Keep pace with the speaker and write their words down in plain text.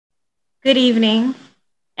Good evening,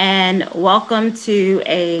 and welcome to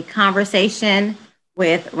a conversation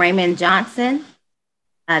with Raymond Johnson.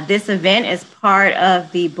 This event is part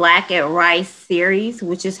of the Black at Rice series,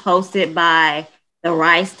 which is hosted by the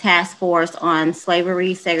Rice Task Force on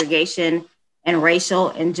Slavery, Segregation, and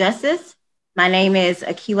Racial Injustice. My name is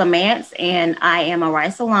Akila Mance, and I am a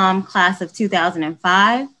Rice alum, class of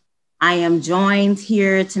 2005. I am joined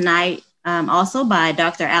here tonight also by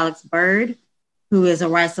Dr. Alex Bird, who is a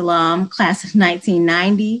Rice alum, class of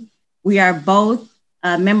 1990. We are both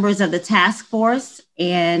members of the task force,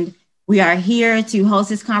 and we are here to host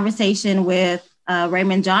this conversation with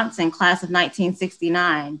Raymond Johnson, class of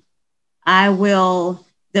 1969. I will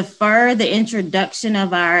defer the introduction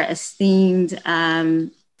of our esteemed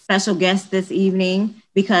special guest this evening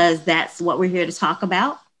because that's what we're here to talk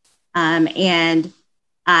about. And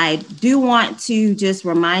I do want to just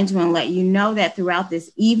remind you and let you know that throughout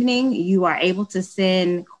this evening, you are able to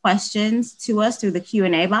send questions to us through the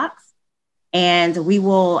Q&A box. And we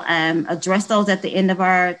will address those at the end of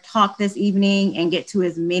our talk this evening and get to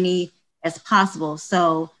as many as possible.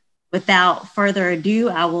 So without further ado,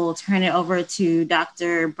 I will turn it over to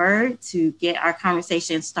Dr. Bird to get our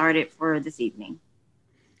conversation started for this evening.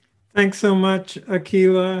 Thanks so much,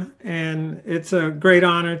 Akila, and it's a great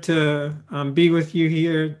honor to be with you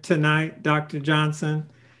here tonight, Dr. Johnson.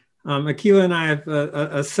 Akila and I have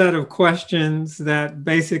a set of questions that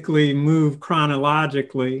basically move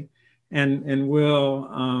chronologically, and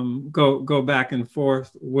we'll go back and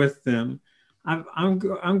forth with them.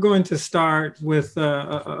 I'm going to start with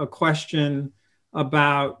a question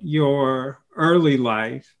about your early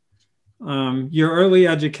life. Your early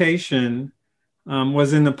education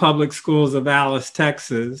was in the public schools of Alice,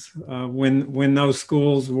 Texas, when those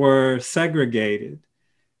schools were segregated.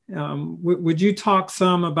 Would you talk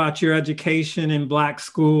some about your education in Black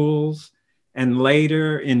schools and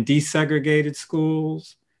later in desegregated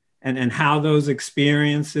schools and how those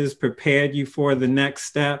experiences prepared you for the next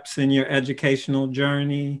steps in your educational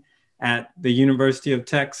journey at the University of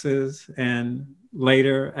Texas and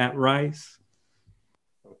later at Rice?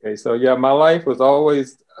 Okay, so yeah, my life was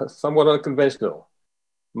always somewhat unconventional.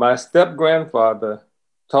 My step-grandfather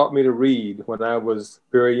taught me to read when I was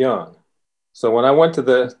very young. So when I went to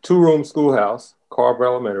the two-room schoolhouse, Carver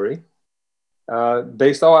Elementary,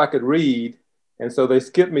 they saw I could read, and so they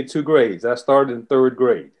skipped me 2 grades. I started in 3rd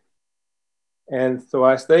grade. And so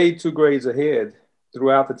I stayed 2 grades ahead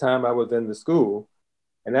throughout the time I was in the school.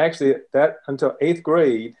 And actually, that until 8th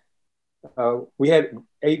grade, we had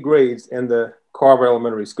 8 grades in the Carver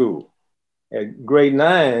Elementary School. At grade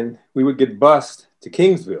 9, we would get bused to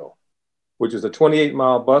Kingsville, which is a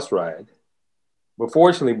 28-mile bus ride. But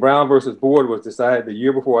fortunately, Brown versus Board was decided the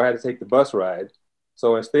year before I had to take the bus ride.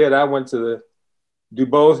 So instead, I went to the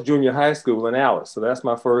DuBose Junior High School in Alice. So that's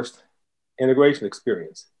my first integration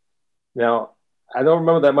experience. Now, I don't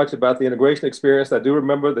remember that much about the integration experience. I do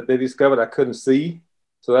remember that they discovered I couldn't see.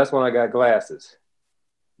 So that's when I got glasses.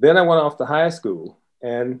 Then I went off to high school.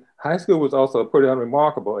 And high school was also pretty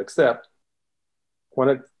unremarkable, except when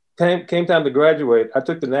it came time to graduate, I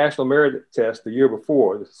took the National Merit Test the year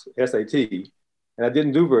before, the SAT, and I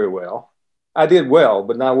didn't do very well. I did well,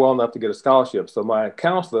 but not well enough to get a scholarship. So my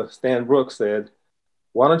counselor, Stan Brooks, said,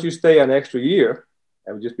 why don't you stay an extra year?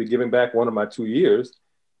 I would just be giving back one of my 2 years,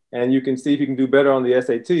 and you can see if you can do better on the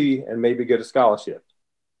SAT and maybe get a scholarship.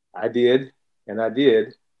 I did, and I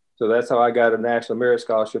did. So that's how I got a National Merit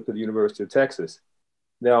Scholarship to the University of Texas.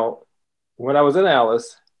 Now, when I was in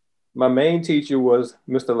Alice, my main teacher was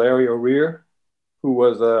Mr. Larry O'Rear, who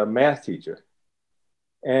was a math teacher.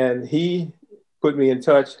 And he put me in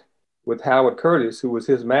touch with Howard Curtis, who was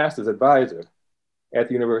his master's advisor at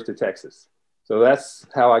the University of Texas. So that's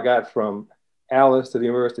how I got from Alice to the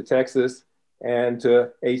University of Texas and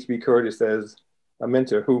to H.B. Curtis as a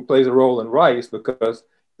mentor who plays a role in Rice because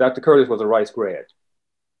Dr. Curtis was a Rice grad.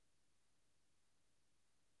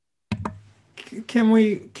 Can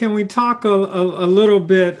we talk a little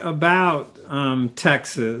bit about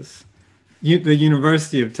Texas, the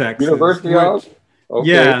University of Texas? University of? Okay.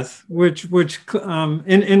 Yes, which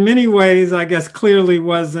in many ways, I guess, clearly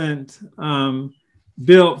wasn't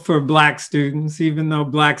built for Black students, even though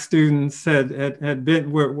Black students had been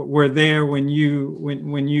were there when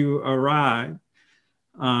you arrived.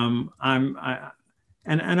 And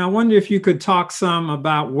I wonder if you could talk some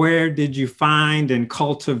about where did you find and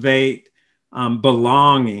cultivate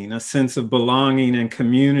belonging, a sense of belonging and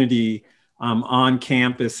community on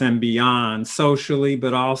campus and beyond, socially,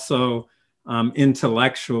 but also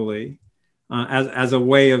intellectually, as a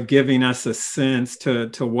way of giving us a sense to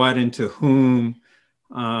what and to whom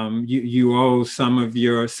you owe some of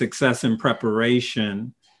your success and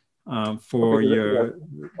preparation for your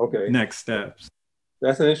next steps?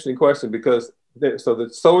 That's an interesting question because so the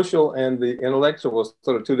social and the intellectual was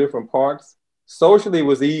sort of two different parts. Socially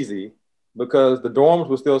was easy because the dorms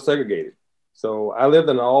were still segregated. So I lived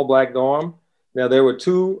in an all-black dorm. Now there were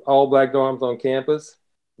two all-black dorms on campus.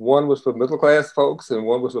 One was for middle-class folks and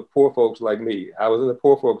one was for poor folks like me. I was in the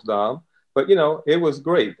poor folks dorm, but it was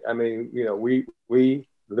great. I mean, we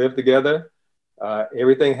lived together.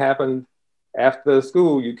 Everything happened after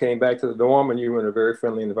school. You came back to the dorm and you were in a very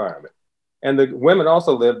friendly environment. And the women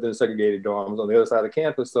also lived in segregated dorms on the other side of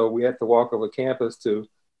campus. So we had to walk over campus to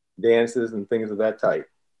dances and things of that type.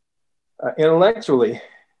 Intellectually,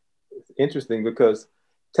 it's interesting because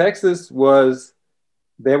Texas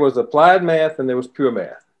there was applied math and there was pure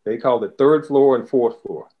math. They called it third floor and fourth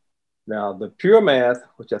floor. Now the pure math,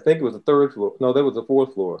 which I think was the third floor, no, that was the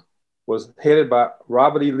fourth floor, was headed by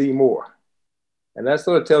Robert E. Lee Moore. And that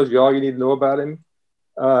sort of tells you all you need to know about him.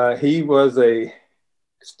 He was a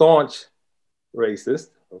staunch racist,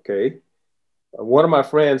 okay? One of my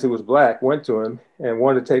friends who was black went to him and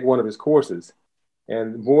wanted to take one of his courses.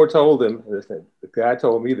 And Moore told him, the guy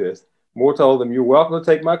told me this, Moore told him, "You're welcome to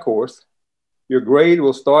take my course. Your grade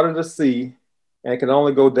will start at a C and can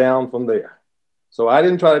only go down from there." So I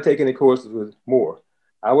didn't try to take any courses with Moore.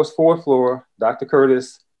 I was fourth floor, Dr.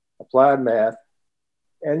 Curtis, applied math.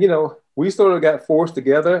 And, we sort of got forced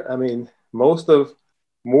together. I mean, most of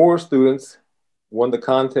Moore's students won the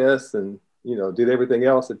contest and did everything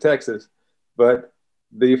else at Texas. But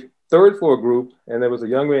the third floor group, and there was a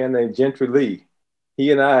young man named Gentry Lee.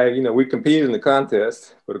 He and I, we competed in the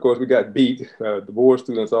contest, but of course we got beat. The Moore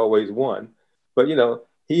students always won. But,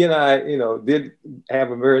 he and I, did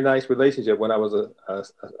have a very nice relationship when I was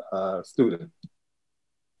a student.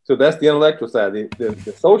 So that's the intellectual side.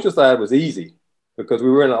 The social side was easy because we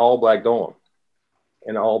were in an all-black dorm,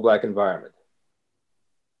 in an all-black environment.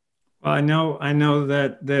 Well, I know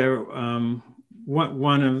that there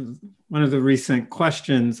one of the recent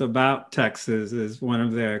questions about Texas is one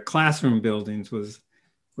of their classroom buildings was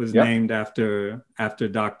named after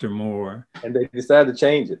Dr. Moore. And they decided to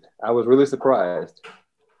change it. I was really surprised,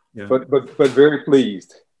 but very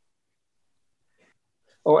pleased.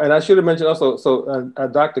 Oh, and I should have mentioned also, so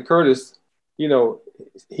Dr. Curtis,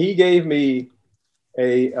 he gave me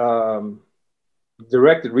a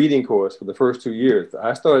directed reading course for the first 2 years.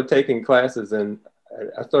 I started taking classes and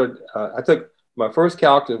I took my first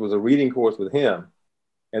calculus was a reading course with him.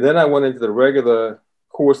 And then I went into the regular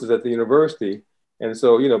courses at the university. And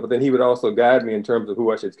so, but then he would also guide me in terms of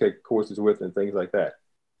who I should take courses with and things like that.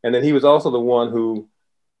 And then he was also the one who,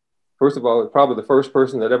 first of all, was probably the first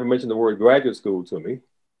person that ever mentioned the word graduate school to me.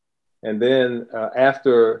 And then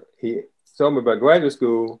after he told me about graduate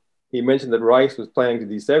school, he mentioned that Rice was planning to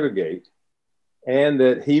desegregate and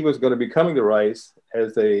that he was going to be coming to Rice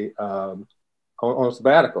as on a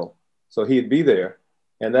sabbatical. So he'd be there.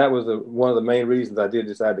 And that was one of the main reasons I did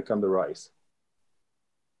decide to come to Rice.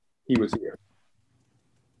 He was here.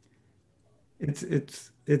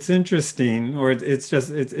 It's interesting, or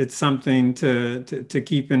it's something to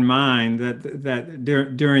keep in mind that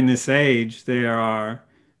during this age there are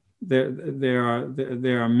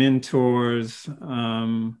mentors.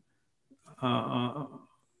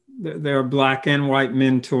 There are Black and white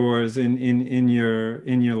mentors in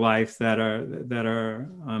your life that are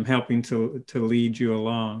helping to lead you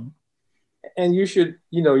along. And you should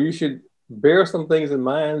bear some things in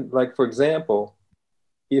mind. Like, for example,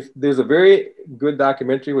 if there's a very good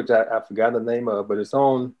documentary, which I forgot the name of, but it's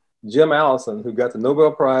on Jim Allison, who got the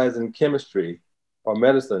Nobel Prize in chemistry or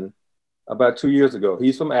medicine about 2 years ago.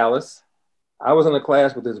 He's from Alice. I was in a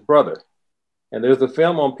class with his brother. And there's a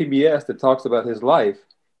film on PBS that talks about his life.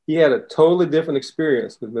 He had a totally different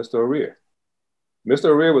experience with Mr. O'Rear. Mr.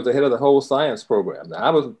 O'Rear was the head of the whole science program. Now, I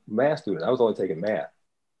was a math student. I was only taking math.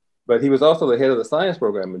 But he was also the head of the science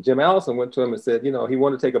program. And Jim Allison went to him and said, he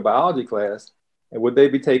wanted to take a biology class. And would they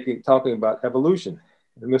be talking about evolution?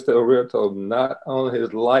 And Mr. O'Rear told him not on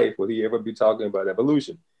his life would he ever be talking about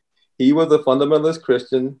evolution. He was a fundamentalist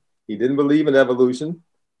Christian. He didn't believe in evolution.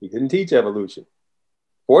 He didn't teach evolution.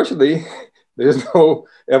 Fortunately, there's no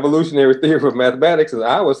evolutionary theory for mathematics, and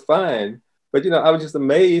I was fine. But, I was just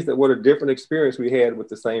amazed at what a different experience we had with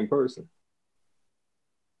the same person.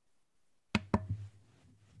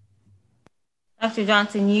 Dr.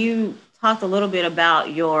 Johnson, you talked a little bit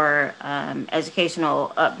about your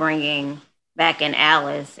educational upbringing back in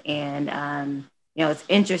Alice. And, it's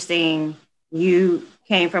interesting. You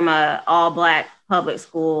came from an all-Black public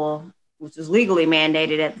school, which was legally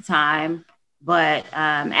mandated at the time. But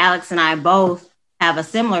Alex and I both have a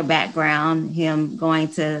similar background, him going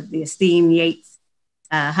to the esteemed Yates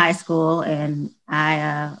high school, and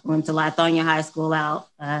I went to Lithonia High School out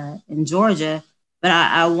in Georgia. But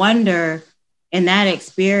I wonder, in that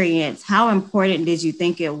experience, how important did you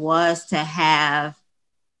think it was to have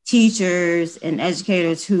teachers and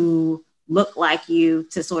educators who look like you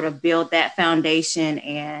to sort of build that foundation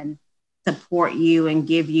and support you and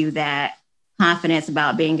give you that confidence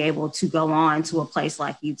about being able to go on to a place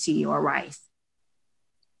like UT or Rice?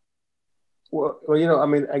 Well, I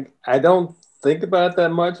mean, I don't think about it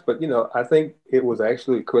that much, but, I think it was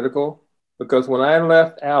actually critical because when I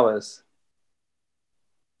left Alice,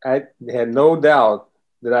 I had no doubt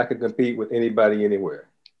that I could compete with anybody anywhere.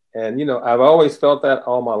 And, I've always felt that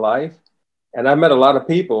all my life. And I met a lot of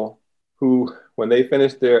people who, when they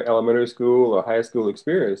finished their elementary school or high school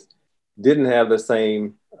experience, didn't have the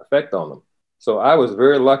same effect on them. So I was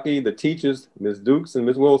very lucky. The teachers, Ms. Dukes and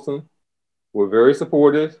Ms. Wilson, were very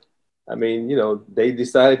supportive. I mean, they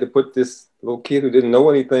decided to put this little kid who didn't know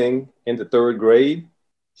anything into third grade,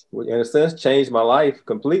 which in a sense changed my life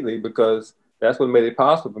completely because that's what made it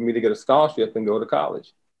possible for me to get a scholarship and go to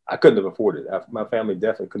college. I couldn't have afforded it. My family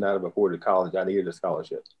definitely could not have afforded college. I needed a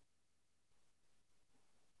scholarship.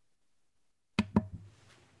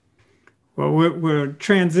 Well, we're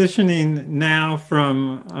transitioning now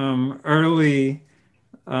from early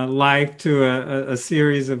life to a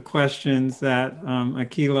series of questions that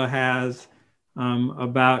Akilah has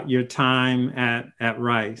about your time at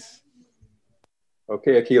Rice.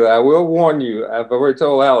 Okay, Akilah, I will warn you. I've already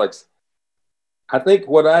told Alex, I think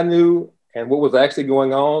what I knew and what was actually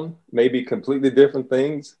going on may be completely different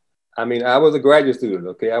things. I mean, I was a graduate student,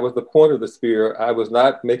 okay? I was the point of the spear. I was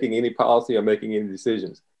not making any policy or making any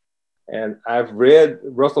decisions. And I've read,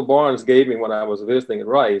 Russell Barnes gave me when I was visiting at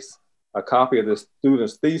Rice, a copy of the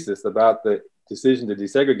student's thesis about the decision to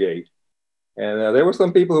desegregate. And there were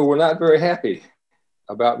some people who were not very happy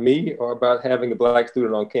about me or about having a Black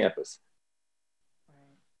student on campus.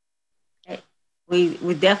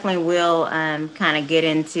 We definitely will kind of get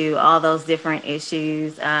into all those different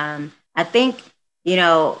issues. I think,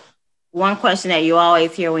 one question that you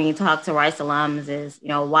always hear when you talk to Rice alums is,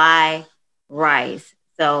 why Rice?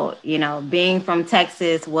 So, being from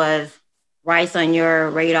Texas, was Rice on your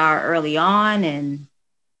radar early on? And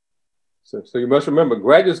so you must remember,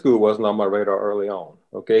 graduate school wasn't on my radar early on,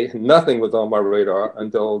 okay? Nothing was on my radar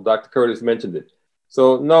until Dr. Curtis mentioned it.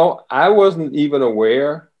 So no, I wasn't even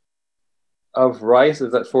aware of Rice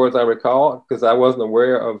as far as I recall, because I wasn't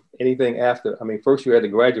aware of anything after. I mean, first you had to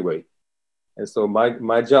graduate. And so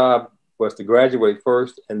my job was to graduate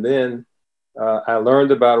first, and then I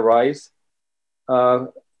learned about Rice. A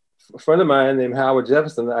friend of mine named Howard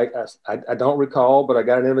Jefferson, I don't recall, but I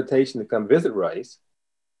got an invitation to come visit Rice.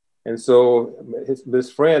 And so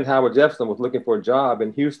this friend, Howard Jefferson, was looking for a job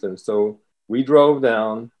in Houston. So we drove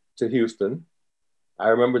down to Houston. I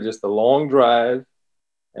remember just a long drive.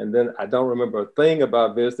 And then I don't remember a thing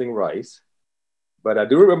about visiting Rice, but I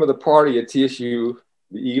do remember the party at TSU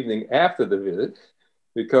the evening after the visit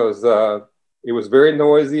because it was very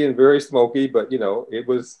noisy and very smoky, but it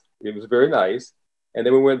was very nice. And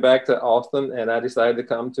then we went back to Austin and I decided to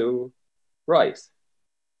come to Rice.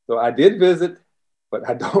 So I did visit, but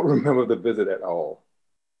I don't remember the visit at all.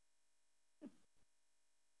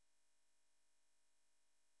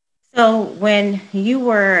 so when you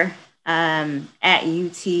were at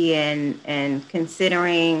UT and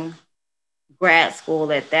considering grad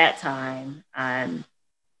school at that time,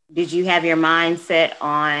 did you have your mind set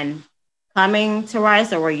on coming to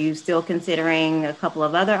Rice, or were you still considering a couple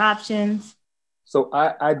of other options? So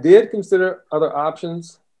I did consider other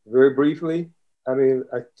options very briefly. I mean,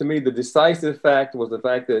 to me, the decisive fact was the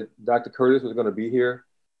fact that Dr. Curtis was going to be here.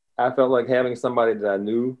 I felt like having somebody that I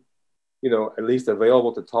knew, at least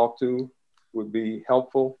available to talk to would be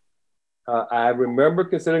helpful. I remember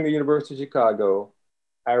considering the University of Chicago.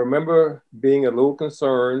 I remember being a little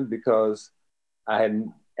concerned because I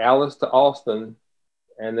had Alice to Austin,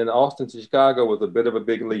 and then Austin to Chicago was a bit of a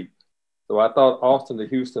big leap. So I thought Austin to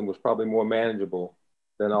Houston was probably more manageable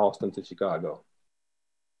than Austin to Chicago.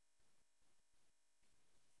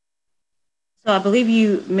 So I believe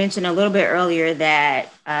you mentioned a little bit earlier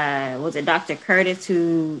that, was it Dr. Curtis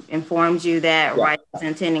who informed you that Rice was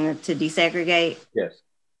intending to desegregate? Yes.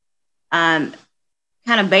 Kind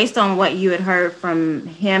of based on what you had heard from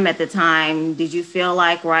him at the time, did you feel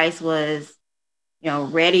like Rice was,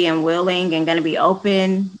 ready and willing and going to be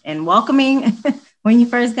open and welcoming when you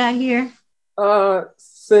first got here?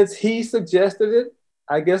 Since he suggested it,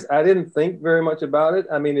 I guess I didn't think very much about it.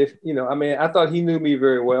 I mean, I thought he knew me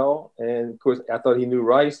very well. And of course, I thought he knew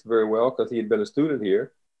Rice very well because he had been a student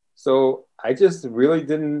here. So I just really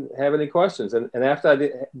didn't have any questions. And after I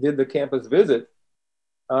did the campus visit,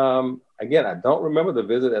 Again, I don't remember the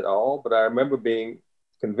visit at all, but I remember being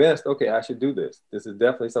convinced, okay, I should do this. This is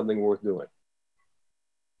definitely something worth doing.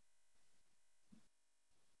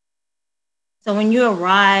 So when you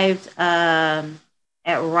arrived at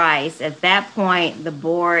Rice, at that point, the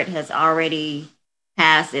board has already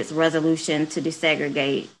passed its resolution to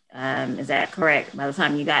desegregate. Is that correct by the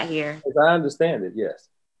time you got here? As I understand it, yes.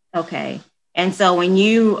 Okay. And so when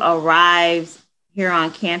you arrived here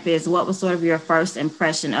on campus, what was sort of your first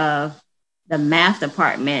impression of the math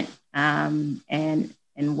department and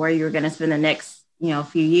where you were going to spend the next,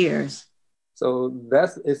 few years? So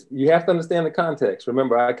you have to understand the context.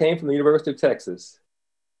 Remember, I came from the University of Texas,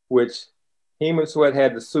 which Heman Sweat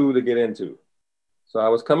had to sue to get into. So I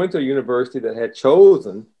was coming to a university that had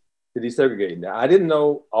chosen to desegregate. Now, I didn't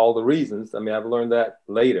know all the reasons. I mean, I've learned that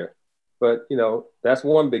later, but that's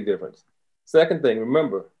one big difference. Second thing,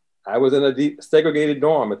 remember, I was in a segregated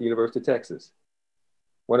dorm at the University of Texas.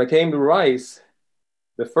 When I came to Rice,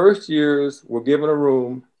 the first years were given a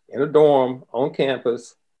room in a dorm on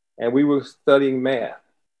campus, and we were studying math.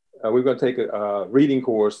 We were going to take a reading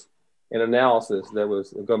course in analysis that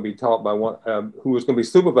was going to be taught by one who was going to be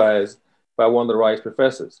supervised by one of the Rice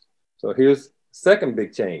professors. So here's the second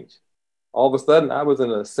big change. All of a sudden, I was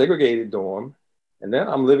in a segregated dorm, and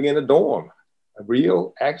now I'm living in a dorm, a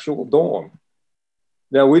real, actual dorm.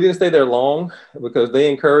 Now, we didn't stay there long because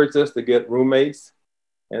they encouraged us to get roommates.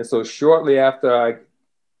 And so shortly after I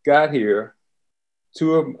got here,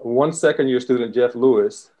 one second-year student, Jeff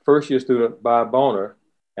Lewis, first-year student, Bob Boner,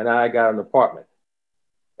 and I got an apartment.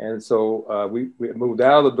 And so we moved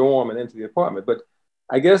out of the dorm and into the apartment. But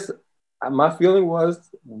I guess my feeling was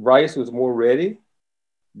Rice was more ready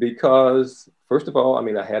because, first of all, I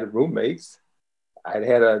mean, I had roommates. I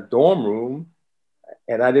had a dorm room,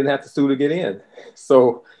 and I didn't have to sue to get in.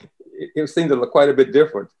 So it seemed to look quite a bit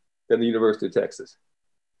different than the University of Texas.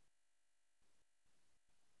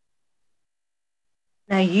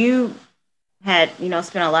 Now you had,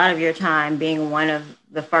 spent a lot of your time being one of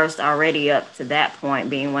the first already up to that point,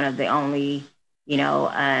 being one of the only,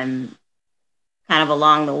 kind of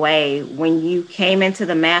along the way. When you came into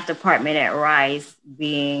the math department at Rice,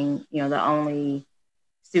 being, the only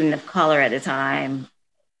student of color at the time,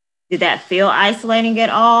 did that feel isolating at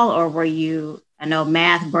all? Or were you, I know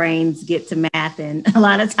math brains get to math and a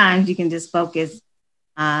lot of times you can just focus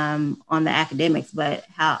on the academics, but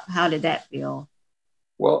how did that feel?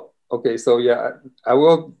 Well, okay, so yeah, I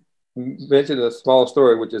will mention a small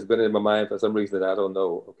story which has been in my mind for some reason that I don't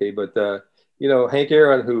know. Okay, but Hank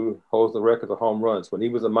Aaron, who holds the record for home runs, when he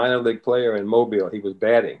was a minor league player in Mobile, he was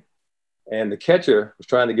batting, and the catcher was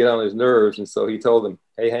trying to get on his nerves, and so he told him,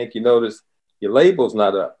 "Hey, Hank, you notice your label's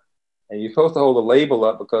not up, and you're supposed to hold the label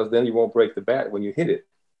up because then you won't break the bat when you hit it."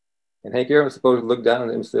 And Hank Aaron was supposed to look down at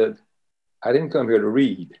him and said, "I didn't come here to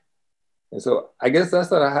read." And so I guess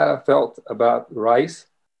that's how I felt about Rice.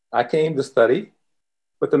 I came to study,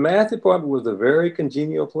 but the math department was a very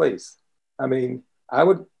congenial place. I mean,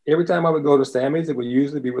 every time I would go to Sammy's, it would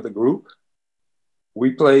usually be with a group.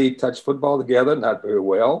 We played touch football together, not very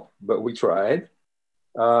well, but we tried.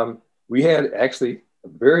 We had actually a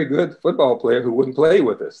very good football player who wouldn't play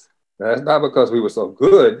with us. Now, that's not because we were so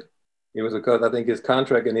good. It was because I think his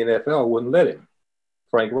contract in the NFL wouldn't let him,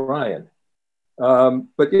 Frank Ryan.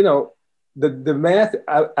 But the math,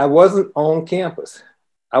 I wasn't on campus.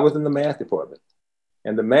 I was in the math department,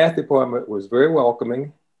 and the math department was very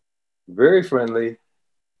welcoming, very friendly,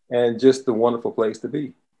 and just a wonderful place to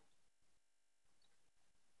be.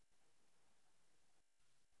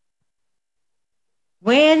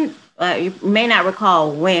 When, you may not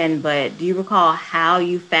recall when, but do you recall how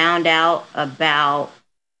you found out about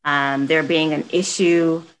there being an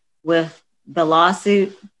issue with the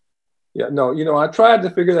lawsuit? Yeah, no, I tried to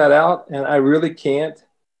figure that out, and I really can't.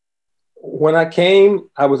 When I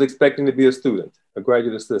came, I was expecting to be a student, a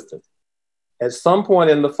graduate assistant. At some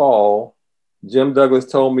point in the fall, Jim Douglas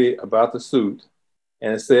told me about the suit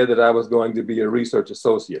and said that I was going to be a research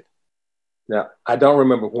associate. Now, I don't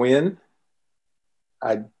remember when.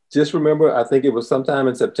 I just remember, I think it was sometime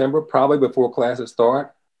in September, probably before classes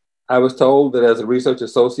start. I was told that as a research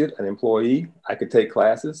associate, an employee, I could take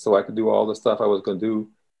classes, so I could do all the stuff I was going to do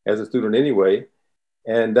as a student anyway.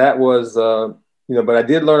 And that was, but I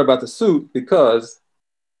did learn about the suit because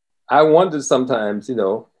I wondered sometimes,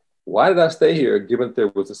 why did I stay here given that there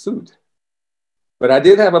was a suit? But I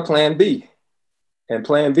did have a plan B. And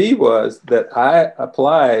plan B was that I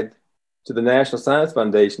applied to the National Science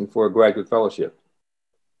Foundation for a graduate fellowship.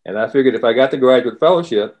 And I figured if I got the graduate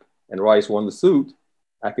fellowship and Rice won the suit,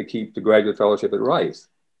 I could keep the graduate fellowship at Rice.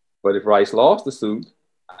 But if Rice lost the suit,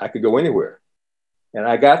 I could go anywhere. And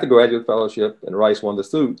I got the graduate fellowship and Rice won the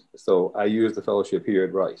suit. So I used the fellowship here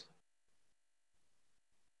at Rice.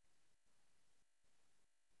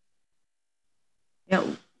 You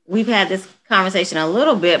know, we've had this conversation a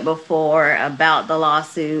little bit before about the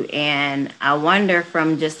lawsuit, and I wonder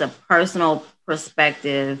from just a personal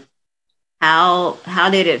perspective, how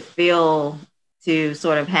did it feel to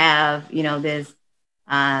sort of have, you know, this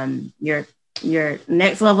your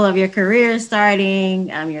next level of your career starting,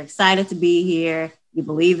 you're excited to be here, you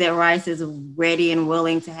believe that Rice is ready and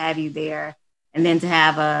willing to have you there, and then to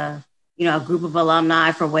have a, you know, a group of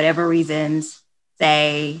alumni for whatever reasons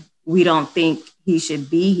say we don't think he should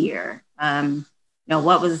be here. You know,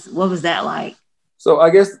 what was that like? So I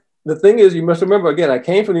guess the thing is, you must remember, again, I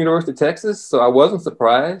came from the University of Texas, so I wasn't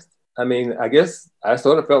surprised. I mean, I guess I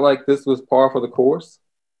sort of felt like this was par for the course.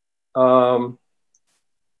 I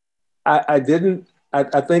didn't,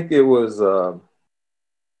 I think it was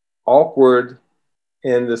awkward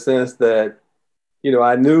in the sense that, you know,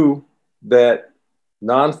 I knew that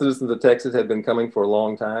non-citizens of Texas had been coming for a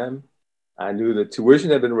long time. I knew the tuition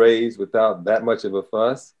had been raised without that much of a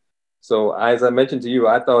fuss. So as I mentioned to you,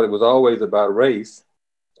 I thought it was always about race.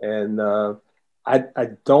 And I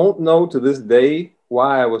don't know to this day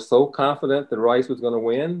why I was so confident that Rice was going to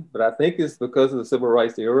win, but I think it's because of the civil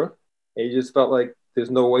rights era. It just felt like there's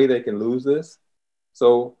no way they can lose this.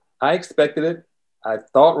 So I expected it. I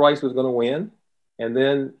thought Rice was going to win. And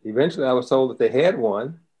then eventually I was told that they had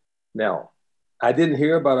won. Now, I didn't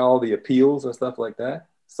hear about all the appeals and stuff like that.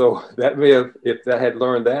 So that may have, if I had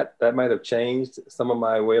learned that, that might have changed some of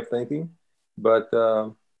my way of thinking. But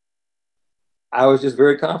I was just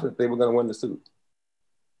very confident they were going to win the suit.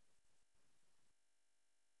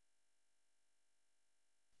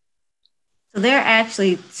 So there are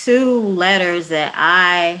actually two letters that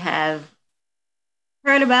I have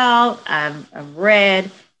heard about, I've read,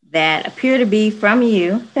 that appear to be from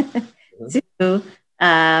you to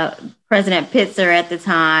President Pitzer at the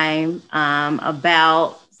time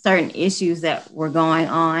about certain issues that were going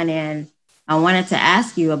on. And I wanted to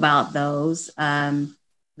ask you about those.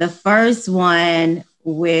 The first one,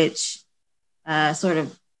 which sort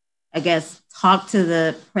of, I guess, talked to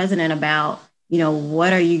the president about, you know,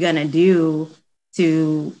 what are you going to do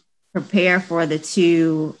to prepare for the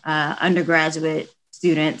two undergraduate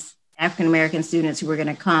students, African-American students who were going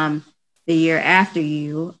to come the year after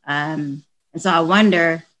you. And so I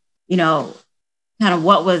wonder, you know, kind of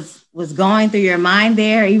what was going through your mind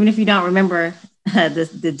there, even if you don't remember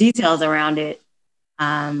the details around it.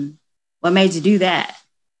 What made you do that?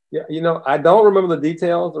 Yeah, you know, I don't remember the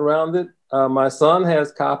details around it. My son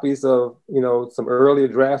has copies of, you know, some earlier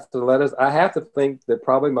drafts of the letters. I have to think that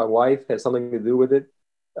probably my wife had something to do with it.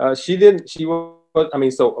 She was, I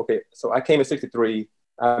mean, okay, so I came in 63.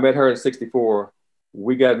 I met her in 64.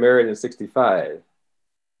 We got married in 65.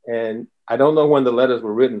 And I don't know when the letters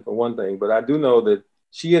were written, for one thing, but I do know that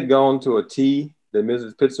she had gone to a tea that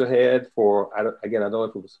Mrs. Pitzer had for, again, I don't know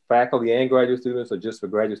if it was faculty and graduate students or just for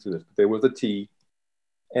graduate students, but there was a tea.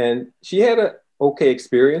 And she had an okay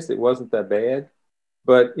experience. It wasn't that bad.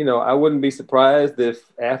 But, you know, I wouldn't be surprised if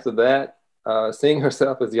after that, seeing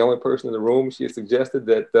herself as the only person in the room, she suggested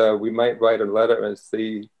that we might write a letter and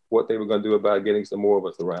see what they were going to do about getting some more of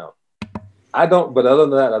us around. But other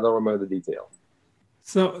than that, I don't remember the details.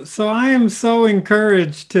 So I am so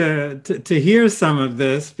encouraged to hear some of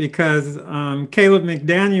this because Caleb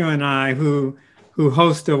McDaniel and I, who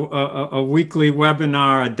host a weekly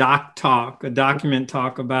webinar, a document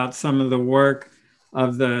talk about some of the work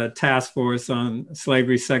of the task force on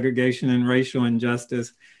slavery, segregation, and racial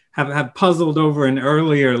injustice, have puzzled over an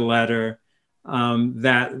earlier letter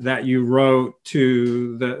that you wrote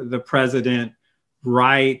to the president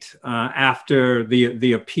right after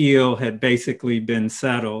the appeal had basically been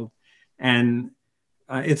settled. And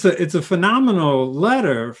it's a phenomenal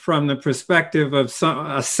letter from the perspective of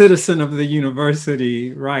a citizen of the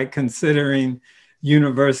university, right? Considering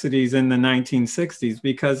universities in the 1960s,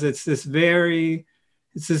 because it's this very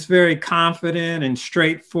confident and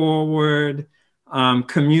straightforward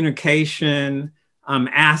communication,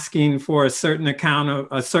 asking for a certain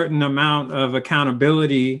amount of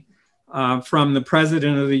accountability from the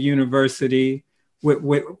president of the university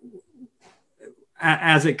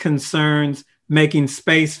as it concerns making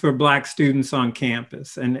space for Black students on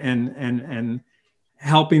campus and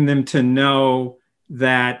helping them to know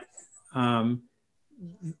that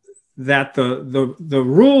that the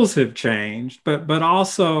rules have changed, but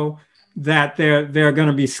also that there are going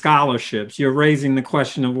to be scholarships. You're raising the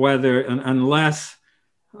question of whether, unless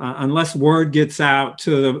word gets out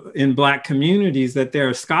in Black communities that there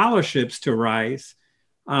are scholarships to Rice,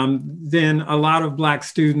 then a lot of Black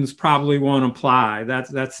students probably won't apply.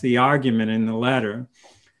 That's the argument in the letter.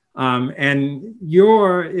 And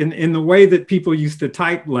you're, in the way that people used to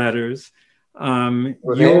type letters,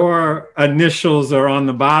 your initials are on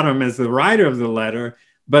the bottom as the writer of the letter,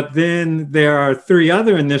 but then there are three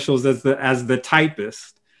other initials as the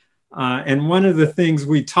typist. And one of the things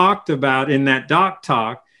we talked about in that doc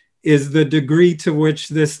talk is the degree to which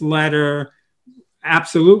this letter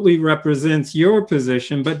absolutely represents your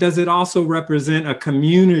position, but does it also represent a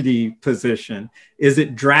community position? Is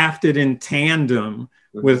it drafted in tandem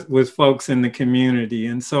with folks in the community?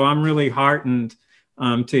 And so I'm really heartened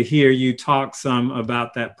to hear you talk some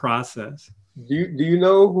about that process. Do you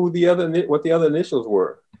know what the other initials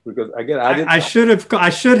were? Because again, I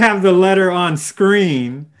should have the letter on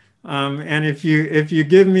screen. And if you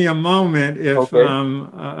give me a moment, if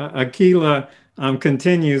Akila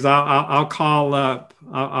continues, I'll call up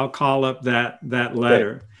that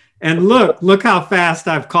letter. Okay. And look how fast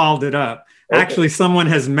I've called it up. Okay. Actually, someone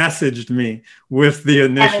has messaged me with the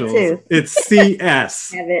initials. It's CS.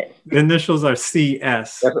 The initials are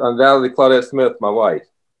CS. That's undoubtedly Claudette Smith, my wife.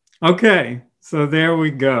 Okay, so there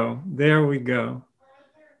we go. There we go.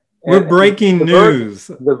 We're breaking news.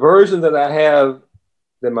 The version that I have,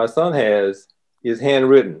 that my son has, is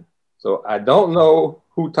handwritten. So I don't know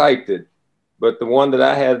who typed it, but the one that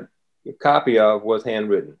I had a copy of was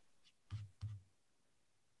handwritten.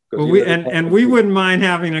 Well, we wouldn't mind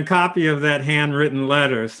having a copy of that handwritten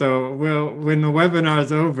letter. So when the webinar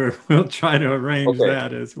is over, we'll try to arrange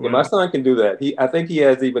that as well. Yeah, my son can do that. I think he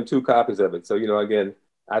has even 2 copies of it. So, again,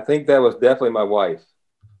 I think that was definitely my wife.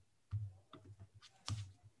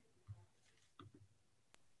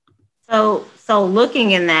 So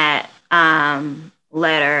looking in that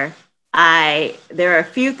letter, there are a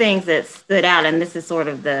few things that stood out, and this is sort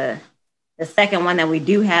of the second one that we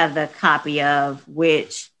do have the copy of,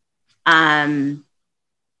 which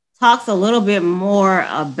talks a little bit more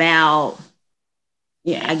about,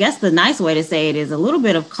 I guess the nice way to say it is a little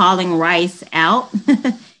bit of calling Rice out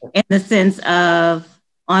in the sense of,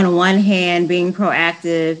 on one hand, being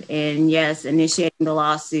proactive and yes, initiating the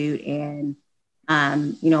lawsuit and,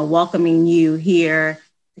 welcoming you here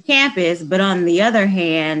to campus. But on the other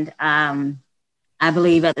hand, I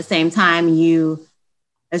believe at the same time you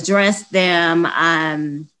addressed them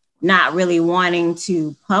not really wanting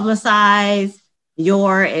to publicize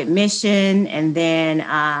your admission, and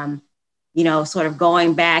then, sort of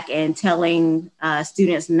going back and telling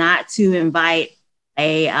students not to invite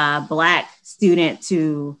a Black student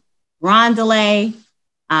to Rondelay.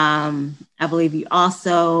 I believe you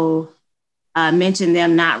also mentioned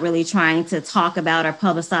them not really trying to talk about or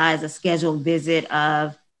publicize a scheduled visit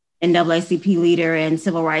of NAACP leader and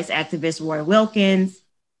civil rights activist Roy Wilkins.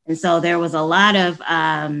 And so there was a lot of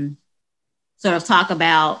sort of talk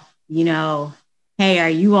about, hey, are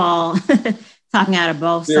you all talking out of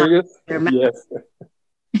both sides of your mouth? Yes.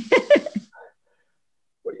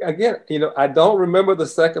 Again, I don't remember the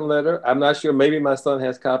second letter. I'm not sure. Maybe my son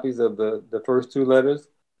has copies of the first 2 letters,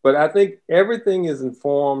 but I think everything is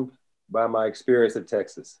informed by my experience at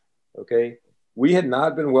Texas. Okay. We had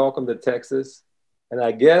not been welcomed to Texas. And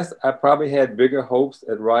I guess I probably had bigger hopes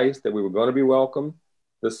at Rice that we were going to be welcomed.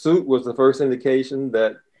 The suit was the first indication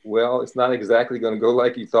that, well, it's not exactly going to go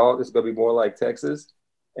like you thought. It's going to be more like Texas.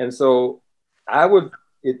 And so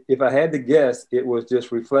if I had to guess, it was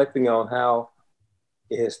just reflecting on how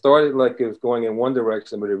it had started like it was going in one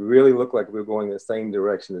direction, but it really looked like we were going in the same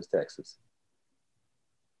direction as Texas.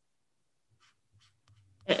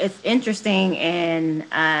 It's interesting in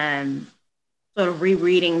sort of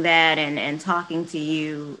rereading that and talking to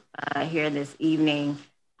you here this evening.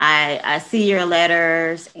 I see your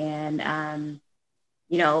letters and,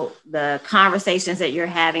 the conversations that you're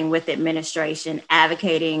having with administration,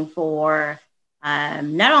 advocating for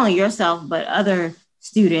not only yourself, but other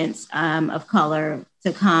students of color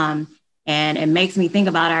to come. And it makes me think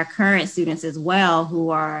about our current students as well,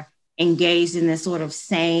 who are engaged in this sort of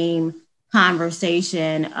same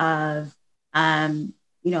conversation of,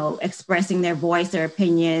 expressing their voice, their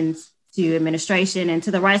opinions to administration and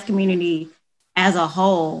to the rights community as a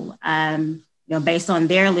whole, based on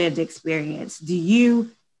their lived experience. Do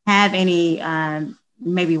you have any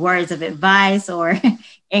maybe words of advice or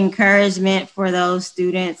encouragement for those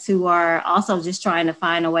students who are also just trying to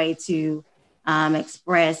find a way to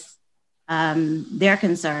express their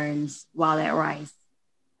concerns while at Rice?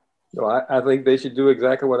 No, I think they should do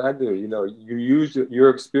exactly what I do. You use your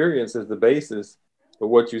experience as the basis for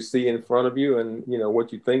what you see in front of you and,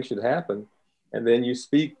 what you think should happen. And then you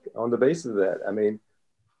speak on the basis of that. I mean,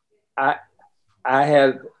 I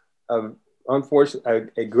had a unfortunately,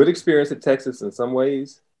 a good experience at Texas in some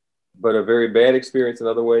ways, but a very bad experience in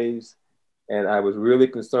other ways. And I was really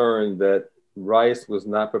concerned that Rice was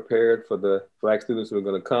not prepared for the Black students who were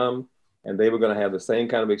going to come, and they were going to have the same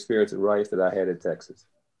kind of experience at Rice that I had at Texas.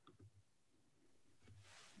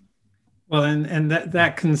 Well, and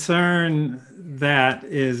that concern that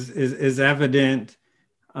is evident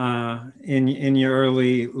in your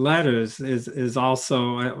early letters is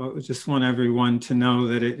also, I just want everyone to know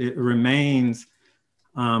that it remains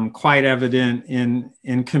quite evident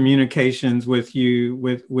in communications with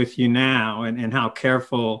you now, and how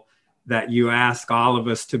careful that you ask all of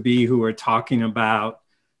us to be who are talking about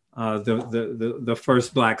the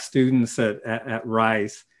first Black students at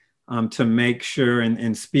Rice, to make sure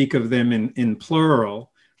and speak of them in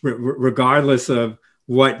plural, regardless of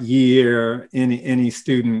what year any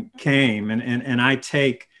student came. And I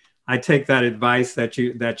take that advice that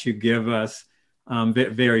you give us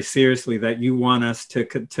very seriously, that you want us to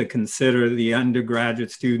consider the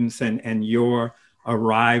undergraduate students and your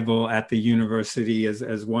arrival at the university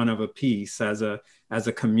as one of a piece, as a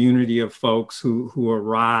community of folks who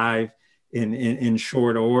arrive in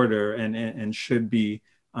short order and should be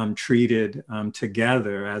treated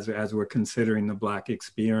together as we're considering the Black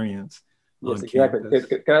experience. Yes, exactly.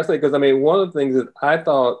 Can I say, because I mean, one of the things that I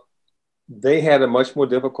thought they had a much more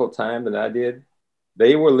difficult time than I did.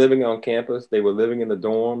 They were living on campus, they were living in the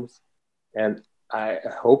dorms, and I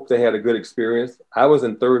hope they had a good experience. I was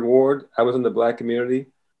in Third Ward, I was in the Black community.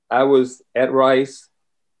 I was at Rice,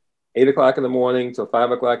 8 o'clock in the morning till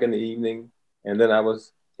 5 o'clock in the evening, and then I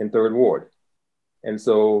was in Third Ward. And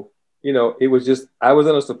so, you know, it was just, I was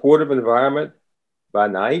in a supportive environment by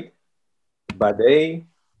night, by day.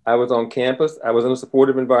 I was on campus. I was in a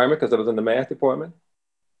supportive environment because I was in the math department.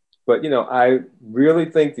 But, you know, I really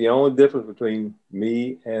think the only difference between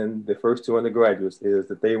me and the first two undergraduates is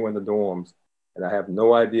that they were in the dorms, and I have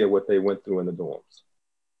no idea what they went through in the dorms.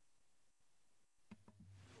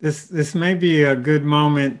 This may be a good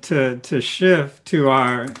moment to shift to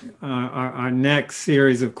our next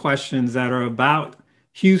series of questions that are about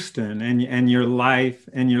Houston and your life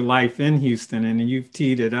in Houston, and you've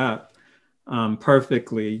teed it up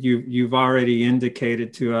perfectly. You've already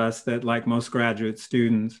indicated to us that, like most graduate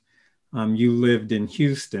students, you lived in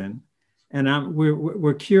Houston, and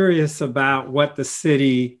we're curious about what the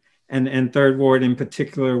city and Third Ward in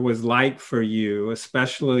particular was like for you,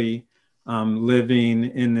 especially living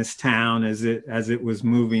in this town as it was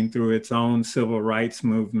moving through its own civil rights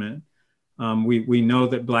movement. We know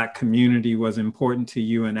that Black community was important to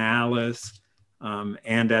you and Alice,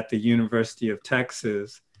 and at the University of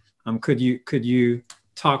Texas. Could you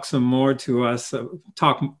talk some more to us,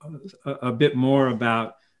 talk a bit more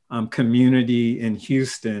about community in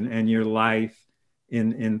Houston and your life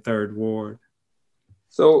in Third Ward?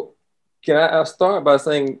 So I'll start by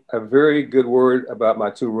saying a very good word about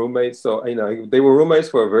my two roommates. So, you know, they were roommates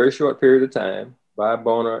for a very short period of time, Bob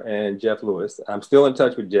Bonner and Jeff Lewis. I'm still in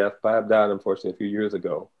touch with Jeff. Bob died, unfortunately, a few years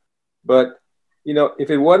ago. But, you know,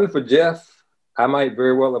 if it wasn't for Jeff, I might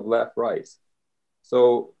very well have left Rice.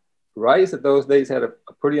 So Rice at those days had a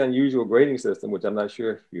pretty unusual grading system, which I'm not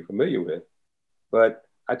sure if you're familiar with. But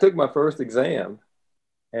I took my first exam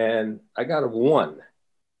and I got a 1.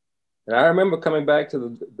 And I remember coming back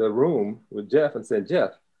to the room with Jeff and said,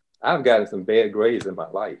 Jeff, I've gotten some bad grades in my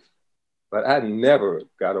life, but I never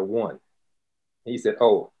got a 1. He said,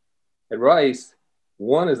 oh, at Rice,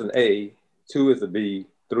 1 is an A, 2 is a B,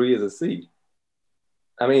 3 is a C.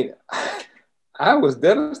 I mean, I was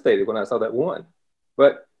devastated when I saw that 1.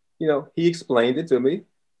 But, you know, he explained it to me.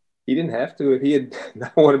 He didn't have to. If he had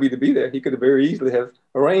not wanted me to be there, he could have very easily have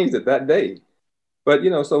arranged it that day. But, you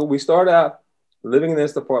know, so we started out living in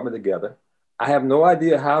this apartment together. I have no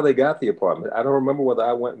idea how they got the apartment. I don't remember whether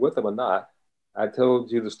I went with them or not. I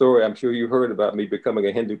told you the story. I'm sure you heard about me becoming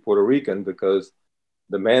a Hindu Puerto Rican because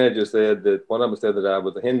the manager said that one of them said that I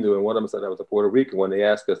was a Hindu and one of them said I was a Puerto Rican when they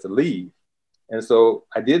asked us to leave. And so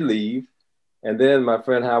I did leave. And then my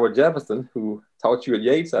friend Howard Jefferson, who taught you at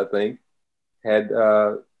Yates, I think, had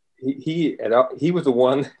he was the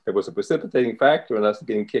one that was a precipitating factor in us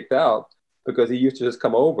getting kicked out, because he used to just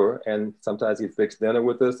come over and sometimes he'd fix dinner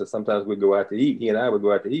with us, or sometimes we'd go out to eat. He and I would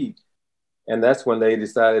go out to eat. And that's when they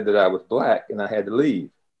decided that I was Black and I had to leave.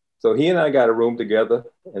 So he and I got a room together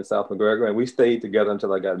in South McGregor, and we stayed together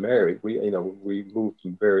until I got married. We moved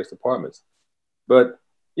from various apartments. But,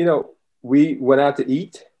 you know, we went out to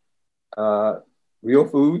eat, real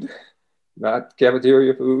food, not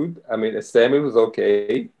cafeteria food. I mean, Sammy was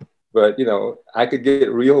okay, but, you know, I could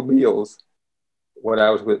get real meals when I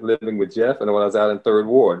was living with Jeff and when I was out in Third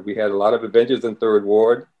Ward. We had a lot of adventures in Third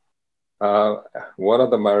Ward. Uh, One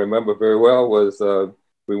of them I remember very well was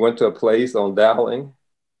we went to a place on Dowling.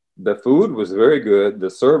 The food was very good. The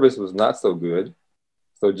service was not so good.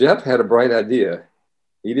 So Jeff had a bright idea.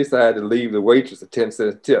 He decided to leave the waitress a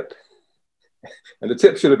 10-cent tip. And the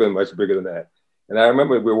tip should have been much bigger than that. And I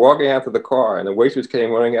remember we were walking out to the car and the waitress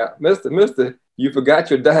came running out, Mister, you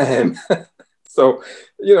forgot your dime. So,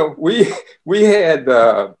 we had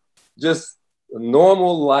just a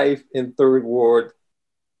normal life in Third Ward,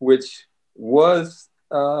 which was,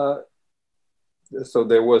 so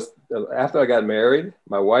there was, after I got married,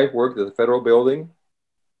 my wife worked at the federal building.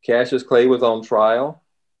 Cassius Clay was on trial.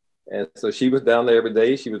 And so she was down there every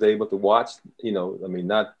day. She was able to watch,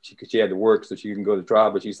 not she had to work so she can go to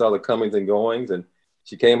trial, but she saw the comings and goings. And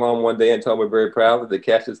she came home one day and told me very proudly that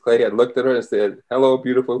Cassius Clay had looked at her and said, "Hello,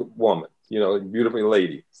 beautiful woman, beautiful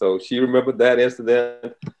lady." So she remembered that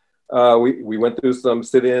incident. We went through some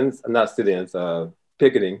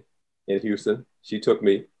picketing in Houston. She took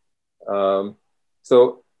me.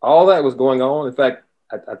 So all that was going on. In fact,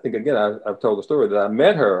 I think, again, I've told the story that I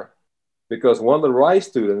met her because one of the Rice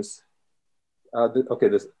students,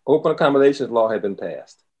 this open accommodations law had been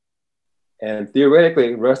passed. And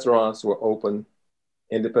theoretically, restaurants were open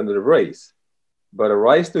independent of race. But a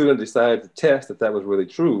Rice student decided to test if that was really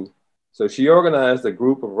true. So she organized a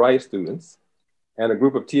group of Rice students and a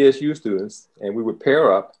group of TSU students, and we would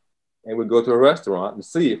pair up and we'd go to a restaurant and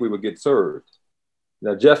see if we would get served.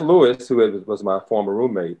 Now, Jeff Lewis, who was my former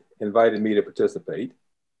roommate, invited me to participate.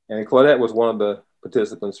 And Claudette was one of the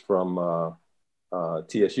participants from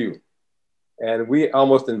TSU. And we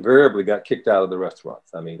almost invariably got kicked out of the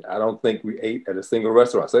restaurants. I mean, I don't think we ate at a single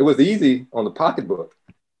restaurant. So it was easy on the pocketbook,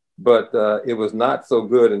 but it was not so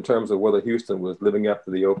good in terms of whether Houston was living up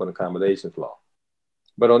to the open accommodations law.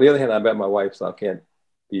 But on the other hand, I met my wife, so I can't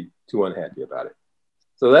be too unhappy about it.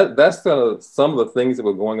 So that's kind of some of the things that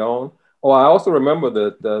were going on. Oh, I also remember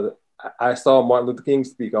that I saw Martin Luther King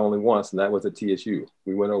speak only once, and that was at TSU.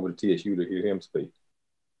 We went over to TSU to hear him speak.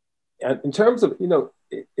 And in terms of,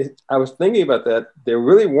 I was thinking about that. There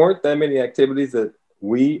really weren't that many activities that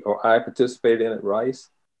we or I participated in at Rice.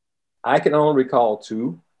 I can only recall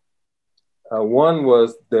two. One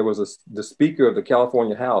was the speaker of the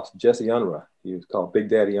California House, Jesse Unruh. He was called Big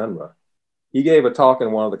Daddy Unruh. He gave a talk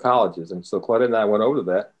in one of the colleges. And so Claudette and I went over to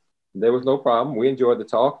that. There was no problem. We enjoyed the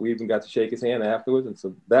talk. We even got to shake his hand afterwards. And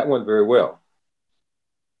so that went very well.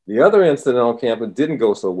 The other incident on campus didn't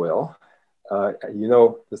go so well.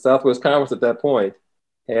 The Southwest Conference at that point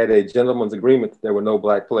had a gentleman's agreement that there were no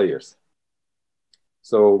Black players.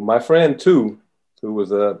 So my friend, too, who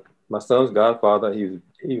was my son's godfather, he was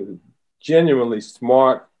a genuinely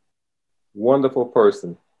smart, wonderful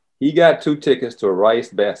person. He got 2 tickets to a Rice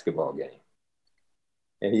basketball game.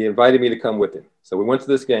 And he invited me to come with him. So we went to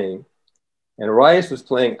this game, and Rice was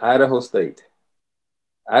playing Idaho State.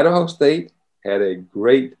 Idaho State had a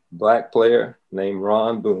great Black player named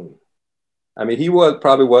Ron Boone. I mean, he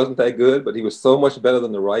probably wasn't that good, but he was so much better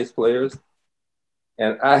than the Rice players.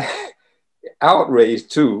 And I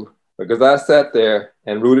outraged too, because I sat there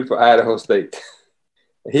and rooted for Idaho State.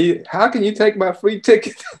 How can you take my free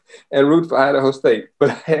ticket and root for Idaho State?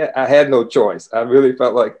 But I had no choice. I really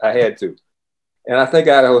felt like I had to. And I think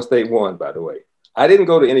Idaho State won, by the way. I didn't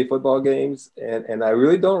go to any football games, and I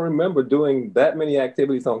really don't remember doing that many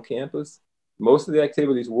activities on campus. Most of the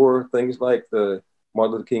activities were things like the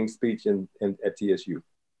Martin Luther King speech at TSU.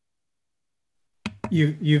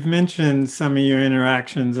 You've mentioned some of your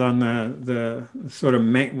interactions on the sort of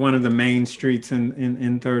one of the main streets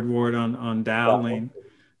in Third Ward on Dowling.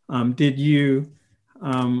 How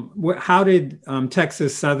did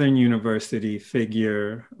Texas Southern University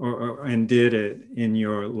figure and did it in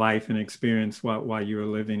your life and experience while you were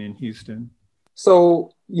living in Houston?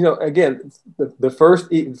 So, again, the first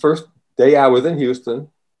day I was in Houston,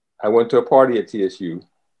 I went to a party at TSU.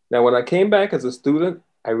 Now, when I came back as a student,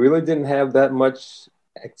 I really didn't have that much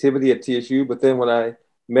activity at TSU. But then when I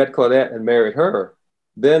met Claudette and married her,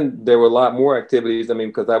 then there were a lot more activities. I mean,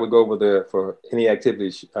 because I would go over there for any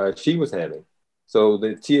activities she was having. So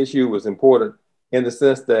the TSU was important in the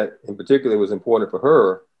sense that, in particular, it was important for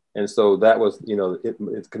her. And so that was,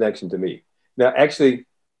 its connection to me. Now, actually,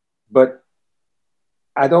 but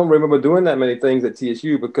I don't remember doing that many things at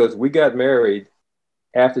TSU because we got married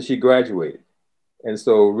after she graduated. And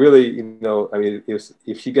so really,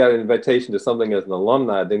 if she got an invitation to something as an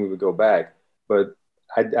alumni, then we would go back. But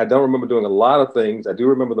I don't remember doing a lot of things. I do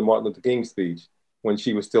remember the Martin Luther King speech when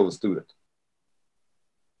she was still a student.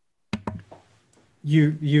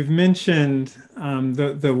 You've mentioned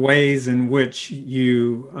the ways in which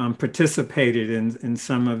you participated in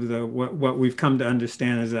some of what we've come to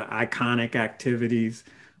understand as the iconic activities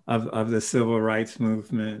of the civil rights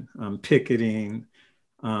movement, picketing,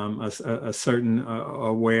 a certain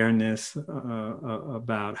awareness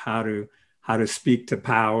about how to speak to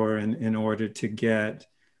power in order to get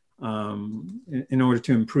in order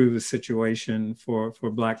to improve the situation for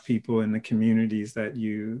Black people in the communities that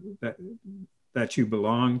you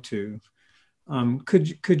belong to.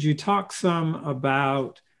 Could you talk some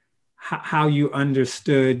about how you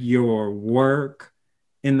understood your work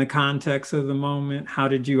in the context of the moment? How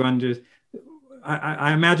did you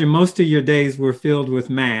I imagine most of your days were filled with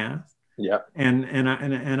math. Yeah. And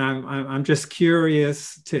I'm just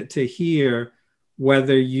curious to hear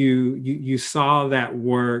whether you saw that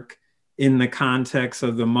work in the context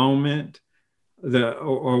of the moment,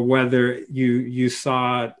 or whether you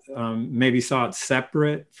saw it, maybe saw it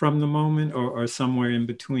separate from the moment, or somewhere in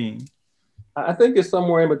between. I think it's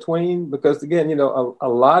somewhere in between, because again, you know, a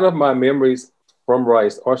lot of my memories from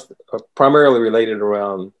Rice are primarily related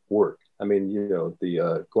around work. I mean, you know,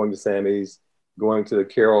 the going to Sammy's, going to the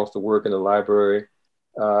Carroll's to work in the library.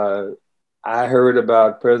 I heard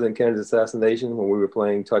about President Kennedy's assassination when we were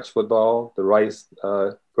playing touch football. The Rice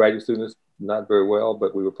graduate students, not very well,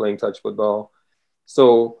 but we were playing touch football.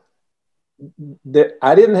 So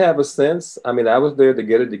I didn't have a sense. I mean, I was there to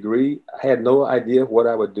get a degree. I had no idea what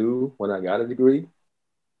I would do when I got a degree.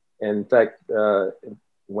 And in fact,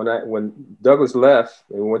 when Douglas left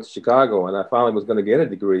and we went to Chicago and I finally was going to get a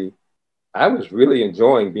degree, I was really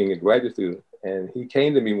enjoying being a graduate student. And he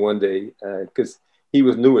came to me one day because he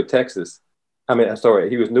was new at Texas. I mean, sorry,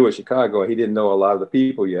 he was new at Chicago and he didn't know a lot of the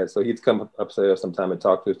people yet. So he'd come upstairs sometime and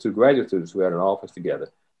talk to his two graduate students who had an office together.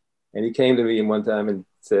 And he came to me one time and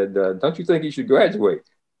said, don't you think you should graduate?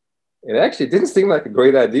 And actually, it didn't seem like a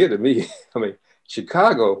great idea to me. I mean,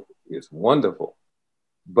 Chicago is wonderful,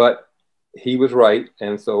 but he was right.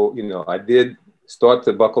 And so, you know, I did start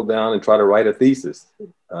to buckle down and try to write a thesis.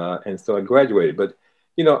 And so I graduated. But,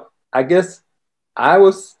 you know, I guess I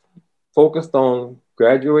was focused on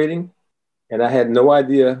graduating and I had no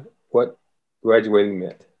idea what graduating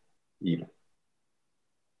meant even.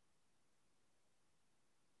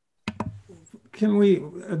 Can we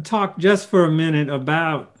talk just for a minute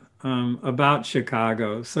about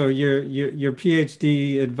Chicago? So your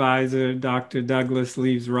PhD advisor, Dr. Douglas,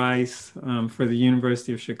 leaves Rice for the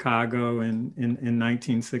University of Chicago in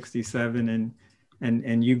 1967,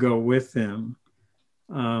 and you go with him.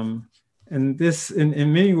 And this,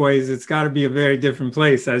 in many ways, it's got to be a very different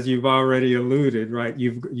place, as you've already alluded, right?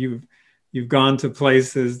 You've gone to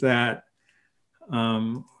places that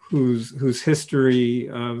whose history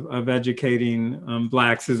of educating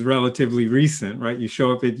Blacks is relatively recent, right? You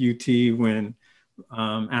show up at UT when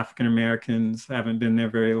African Americans haven't been there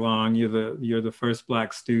very long. You're the first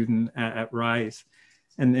Black student at Rice,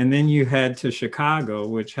 and then you head to Chicago,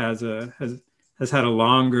 which has had a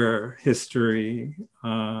longer history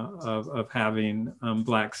of having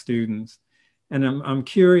Black students. And I'm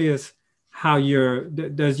curious, how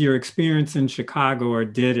does your experience in Chicago, or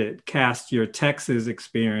did it, cast your Texas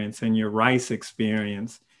experience and your Rice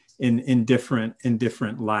experience in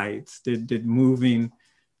different lights? Did moving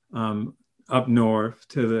up north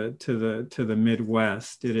to the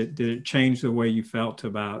Midwest, did it change the way you felt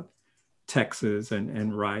about Texas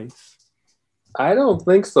and Rice? I don't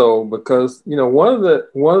think so, because, you know,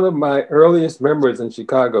 one of my earliest memories in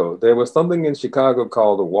Chicago, there was something in Chicago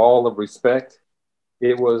called the Wall of Respect.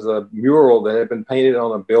 It was a mural that had been painted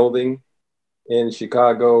on a building in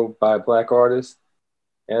Chicago by a Black artist.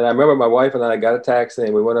 And I remember my wife and I got a taxi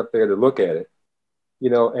and we went up there to look at it, you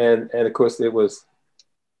know, and of course it was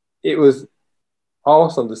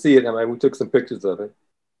awesome to see it. I mean, we took some pictures of it.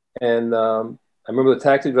 And I remember the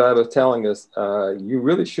taxi driver telling us, you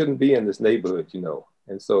really shouldn't be in this neighborhood, you know.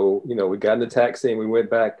 And so, you know, we got in the taxi and we went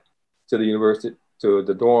back to the university, to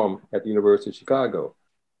the dorm at the University of Chicago.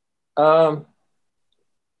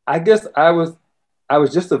 I guess I was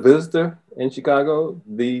just a visitor in Chicago.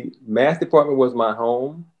 The math department was my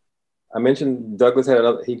home. I mentioned Douglas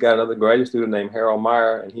he got another graduate student named Harold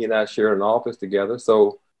Meyer, and he and I shared an office together.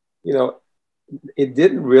 So, you know, it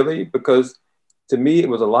didn't really, because to me, it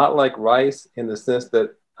was a lot like Rice in the sense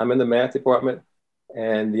that I'm in the math department,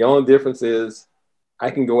 and the only difference is I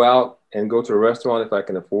can go out and go to a restaurant if I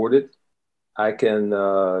can afford it. I can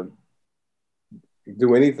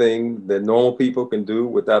do anything that normal people can do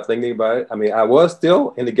without thinking about it. I mean, I was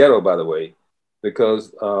still in the ghetto, by the way,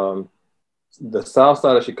 because the south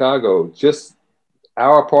side of Chicago, just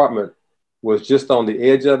our apartment was just on the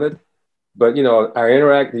edge of it. But, you know,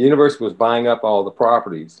 the university was buying up all the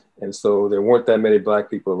properties. And so there weren't that many Black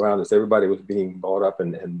people around us. Everybody was being bought up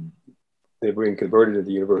and they were being converted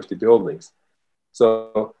into university buildings.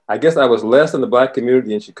 So I guess I was less in the Black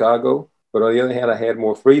community in Chicago, but on the other hand, I had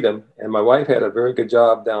more freedom. And my wife had a very good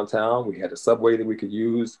job downtown. We had a subway that we could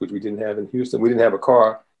use, which we didn't have in Houston. We didn't have a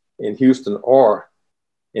car in Houston or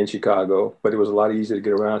in Chicago, but it was a lot easier to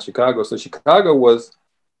get around Chicago. So Chicago was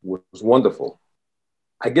wonderful.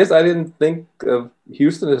 I guess I didn't think of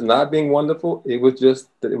Houston as not being wonderful. It was just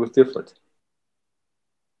that it was different.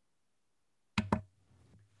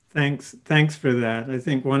 Thanks for that. I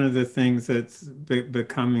think one of the things that's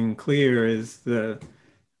becoming clear is that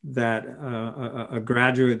a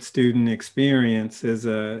graduate student experience is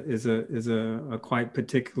a quite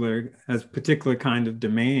particular, has particular kind of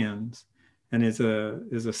demands, and is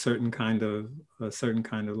a certain kind of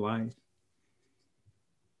life.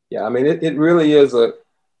 Yeah, I mean, it really is a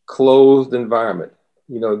closed environment.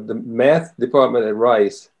 You know, the math department at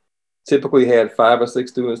Rice typically had 5 or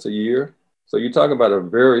 6 students a year. So you're talking about a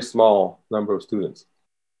very small number of students.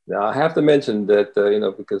 Now, I have to mention that,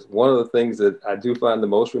 because one of the things that I do find the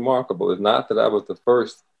most remarkable is not that I was the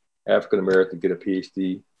first African-American to get a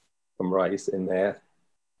PhD from Rice in math.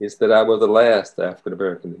 It's that I was the last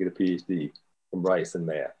African-American to get a PhD from Rice in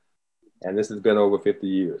math. And this has been over 50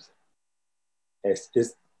 years.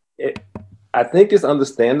 I think it's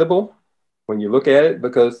understandable when you look at it,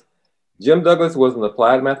 because Jim Douglas was an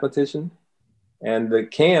applied mathematician, and the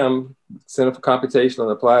CAM, Center for Computational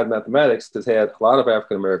and Applied Mathematics, has had a lot of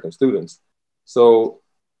African-American students. So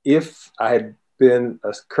if I had been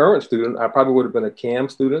a current student, I probably would have been a CAM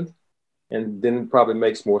student, and then it probably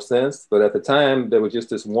makes more sense. But at the time, there was just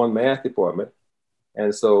this one math department.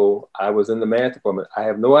 And so I was in the math department. I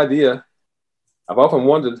have no idea. I've often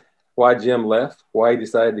wondered why Jim left, why he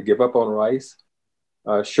decided to give up on Rice.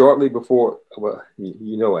 Shortly before, well,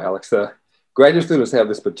 you know, Alex, graduate students have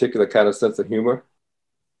this particular kind of sense of humor.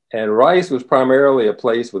 And Rice was primarily a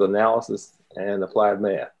place with analysis and applied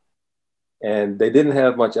math. And they didn't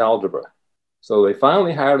have much algebra. So they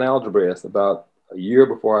finally hired an algebraist about a year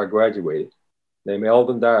before I graduated, named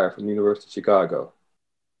Eldon Dyer from the University of Chicago.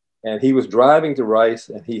 And he was driving to Rice,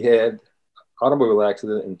 and he had an automobile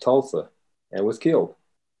accident in Tulsa and was killed.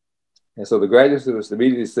 And so the graduate students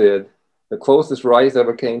immediately said, the closest Rice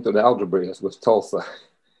ever came to an algebraist was Tulsa.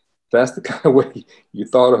 That's the kind of way you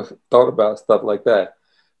thought about stuff like that.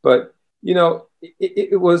 But you know,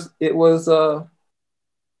 it's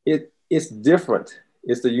different.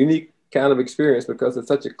 It's a unique kind of experience because it's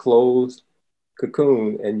such a closed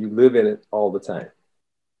cocoon, and you live in it all the time.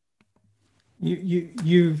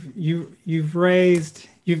 You've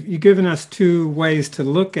given us 2 ways to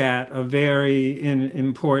look at a very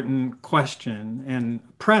important question, and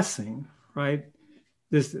pressing, right?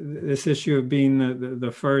 This issue of being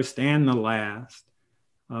the first and the last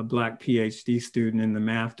Black PhD student in the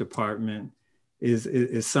math department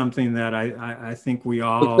is something that I think we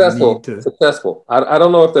all need to. Successful. I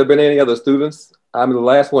don't know if there have been any other students. I'm the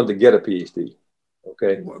last one to get a PhD.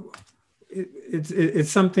 Okay.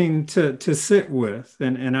 It's something to sit with,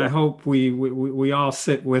 and I hope we all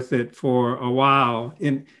sit with it for a while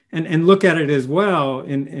and look at it as well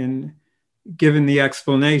in given the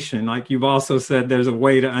explanation. Like you've also said, there's a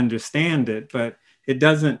way to understand it, but it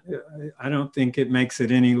doesn't, I don't think it makes it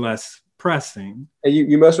any less pressing. And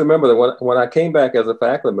you must remember that when I came back as a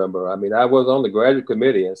faculty member, I mean, I was on the graduate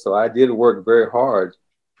committee, and so I did work very hard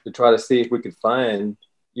to try to see if we could find,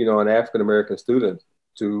 you know, an African-American student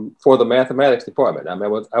for the mathematics department. I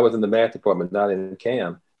mean, I was in the math department, not in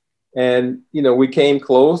CAM. And, you know, we came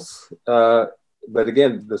close, but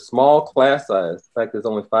again, the small class size, in fact, there's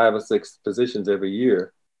only 5 or 6 positions every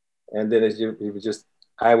year. And then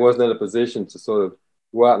I wasn't in a position to sort of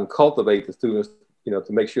go out and cultivate the students, you know,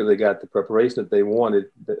 to make sure they got the preparation that they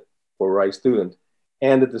wanted for a Rice student,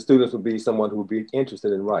 and that the students would be someone who would be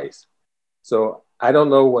interested in Rice. So I don't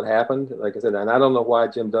know what happened, like I said, and I don't know why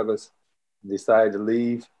Jim Douglas decided to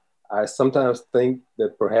leave. I sometimes think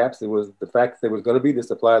that perhaps it was the fact that there was going to be this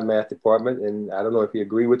applied math department, and I don't know if he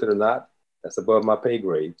agreed with it or not. That's above my pay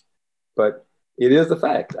grade, but it is a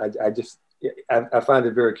fact. I find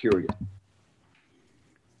it very curious.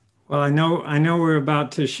 Well, I know we're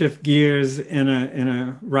about to shift gears in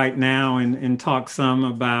a right now and talk some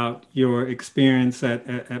about your experience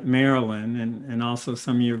at Maryland and also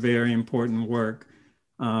some of your very important work,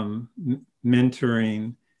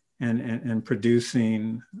 mentoring and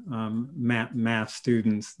producing math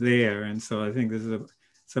students there. And so I think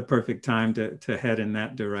it's a perfect time to head in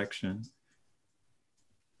that direction.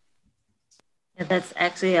 Yeah, that's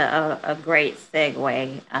actually a great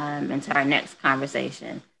segue into our next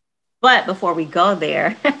conversation. But before we go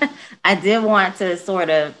there, I did want to sort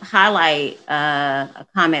of highlight a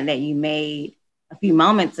comment that you made a few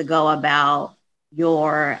moments ago about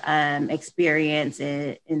your experience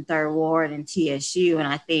in Third Ward and TSU. And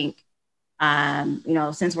I think,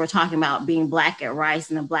 since we're talking about being Black at Rice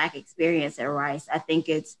and the Black experience at Rice, I think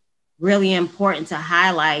it's really important to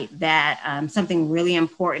highlight that something really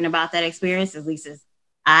important about that experience, at least as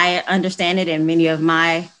I understand it, and many of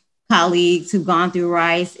my colleagues who've gone through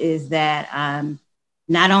Rice, is that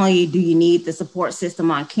not only do you need the support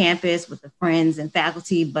system on campus with the friends and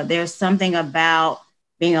faculty, but there's something about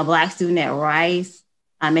being a Black student at Rice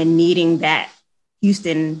and needing that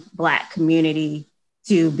Houston Black community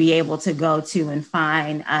to be able to go to and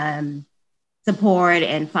find support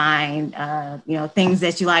and find, things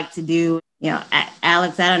that you like to do.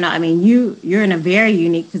 Alex, I don't know. I mean, you're in a very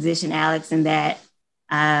unique position, Alex, in that,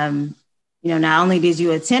 not only did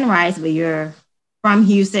you attend Rice, but you're from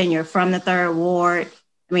Houston, you're from the Third Ward.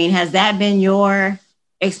 I mean, has that been your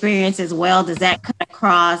experience as well? Does that cut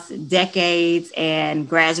across decades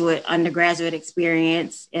and undergraduate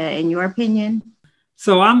experience, in your opinion?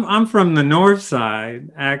 So I'm from the north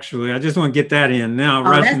side, actually. I just want to get that in now.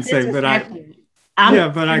 Russian say, but I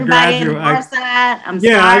graduated.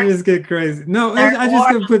 I just get crazy. No, I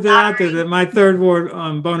just gonna put that out there that my Third Ward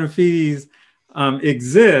bona fides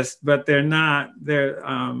exist, but they're not. There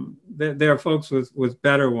are folks with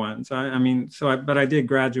better ones. But I did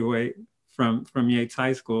graduate from Yates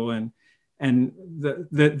High School, and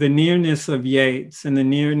the nearness of Yates and the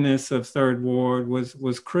nearness of Third Ward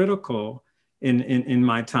was critical in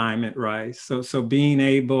my time at Rice. So being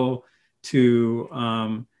able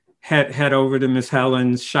to head over to Miss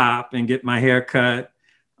Helen's shop and get my hair cut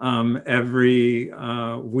every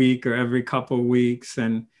week or every couple of weeks,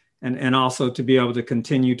 and also to be able to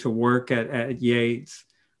continue to work at Yates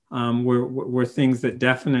were things that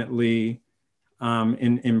definitely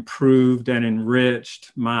improved and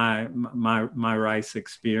enriched my Rice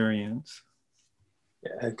experience.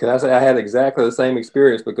 Yeah, can I say I had exactly the same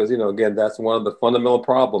experience because, again, that's one of the fundamental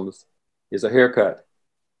problems is a haircut.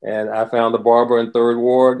 And I found a barber in Third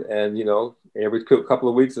Ward, and, every couple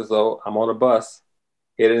of weeks or so, I'm on a bus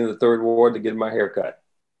heading into the Third Ward to get my hair cut.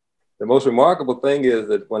 The most remarkable thing is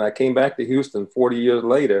that when I came back to Houston 40 years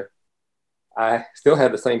later, I still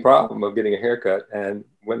had the same problem of getting a haircut, and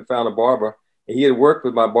went and found a barber. And he had worked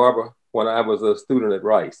with my barber when I was a student at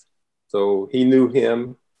Rice. So he knew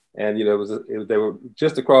him. And, they were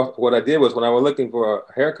just across. What I did was when I was looking for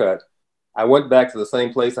a haircut, I went back to the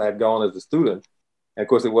same place I had gone as a student. And of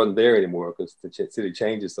course, it wasn't there anymore because the city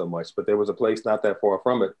changes so much. But there was a place not that far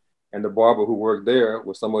from it. And the barber who worked there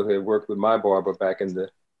was someone who had worked with my barber back in the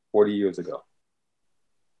 40 years ago.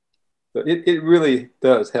 So it really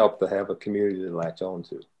does help to have a community to latch on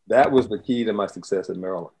to. That was the key to my success at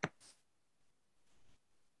Maryland.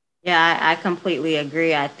 Yeah, I completely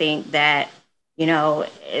agree. I think that,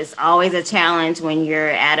 it's always a challenge when you're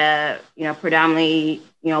at a, predominantly,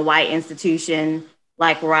 white institution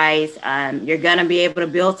like Rice. You're going to be able to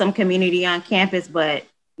build some community on campus, but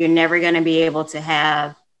you're never going to be able to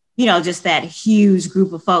have, just that huge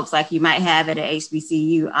group of folks like you might have at an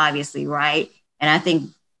HBCU, obviously, right? And I think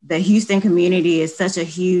the Houston community is such a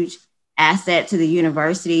huge asset to the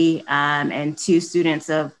university and to students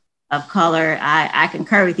of color. I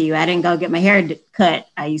concur with you. I didn't go get my hair cut.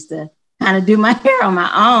 I used to kind of do my hair on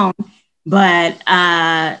my own, but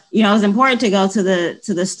it was important to go to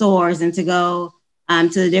the stores and to go to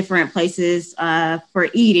the different places for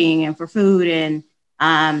eating and for food, and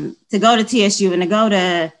to go to TSU and to go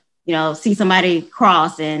to see somebody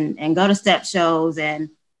cross and go to step shows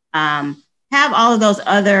and have all of those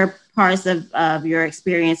other parts of your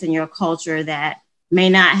experience and your culture that may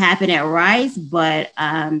not happen at Rice, but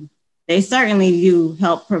they certainly do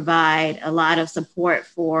help provide a lot of support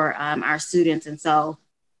for our students. And so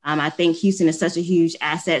I think Houston is such a huge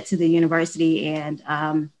asset to the university, and,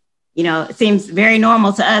 it seems very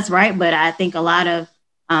normal to us, right? But I think a lot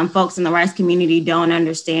of folks in the Rice community don't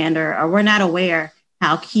understand or we're not aware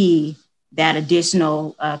how key that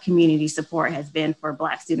additional community support has been for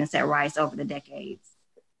Black students at Rice over the decades.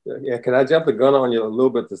 Yeah, can I jump the gun on you a little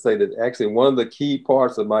bit to say that actually one of the key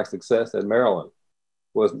parts of my success at Maryland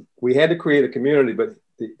was we had to create a community, but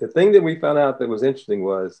the thing that we found out that was interesting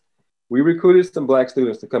was we recruited some Black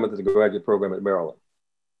students to come into the graduate program at Maryland.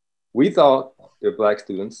 We thought they're Black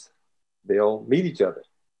students, they'll meet each other.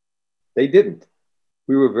 They didn't.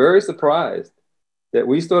 We were very surprised that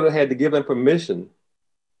we sort of had to give them permission.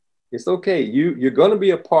 It's okay, you're gonna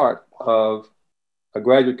be a part of a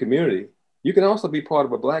graduate community. You can also be part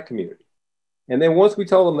of a Black community. And then once we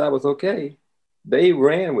told them that was okay, they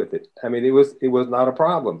ran with it. I mean, it was not a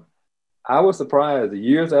problem. I was surprised.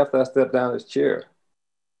 Years after I stepped down as chair,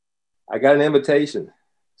 I got an invitation.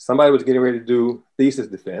 Somebody was getting ready to do thesis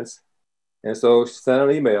defense. And so she sent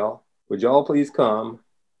an email, would y'all please come?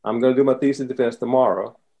 I'm going to do my thesis defense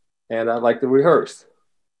tomorrow, and I'd like to rehearse.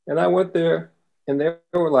 And I went there, and there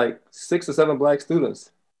were like 6 or 7 Black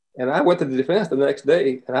students. And I went to the defense the next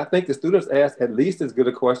day, and I think the students asked at least as good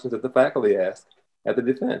a questions as the faculty asked at the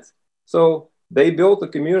defense. So they built a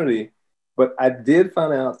community, but I did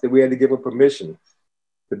find out that we had to give them permission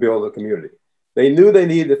to build a community. They knew they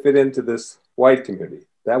needed to fit into this white community.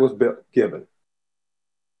 That was given.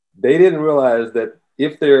 They didn't realize that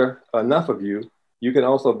if there are enough of you, you can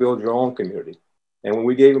also build your own community. And when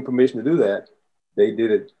we gave them permission to do that, they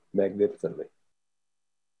did it magnificently.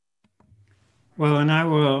 Well, and I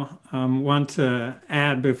will want to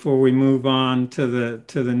add before we move on to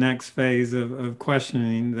the next phase of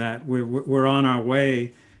questioning that we're on our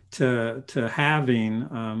way to having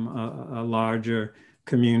a larger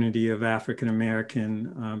community of African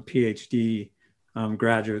American PhD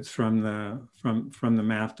graduates from the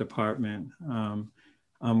math department.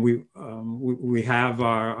 We have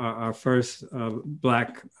our first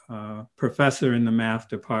Black professor in the math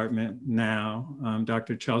department now,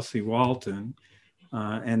 Dr. Chelsea Walton,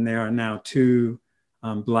 and there are now 2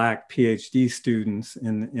 Black PhD students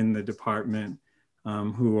in the department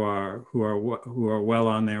who are well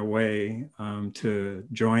on their way to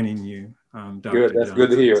joining you, Dr. Good. That's Johnson. Good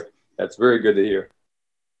to hear. That's very good to hear.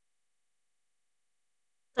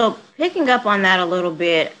 So picking up on that a little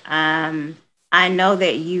bit, I know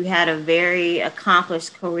that you had a very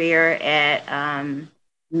accomplished career at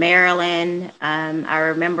Maryland. I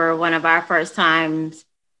remember one of our first times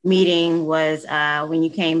meeting was when you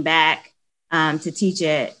came back to teach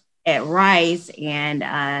at Rice, and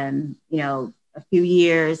a few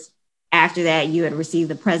years after that, you had received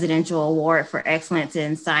the Presidential Award for Excellence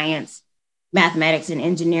in Science, Mathematics, and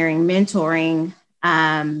Engineering Mentoring.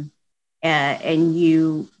 And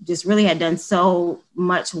you just really had done so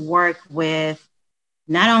much work with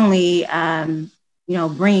not only,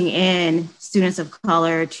 bringing in students of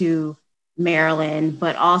color to Maryland,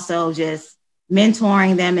 but also just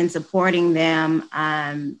mentoring them and supporting them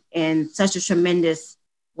in such a tremendous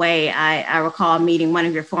way. I recall meeting one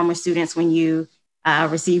of your former students when you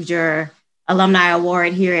received your alumni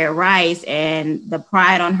award here at Rice, and the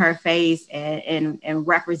pride on her face and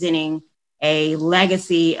representing a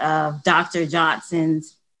legacy of Dr.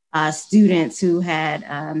 Johnson's students who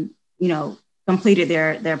had, completed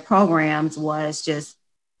their programs was just,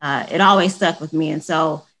 it always stuck with me. And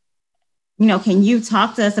so, can you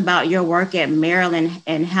talk to us about your work at Maryland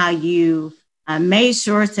and how you made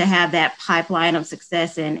sure to have that pipeline of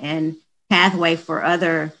success and pathway for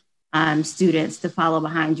other students to follow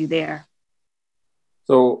behind you there?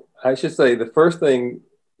 So I should say the first thing,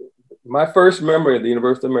 my first memory of the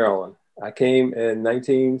University of Maryland, I came in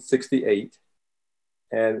 1968.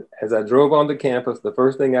 And as I drove onto campus, the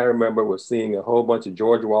first thing I remember was seeing a whole bunch of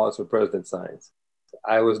George Wallace for President signs.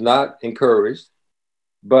 I was not encouraged,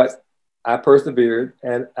 but I persevered.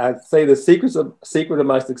 And I'd say the secret of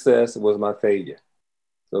my success was my failure.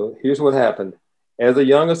 So here's what happened. As a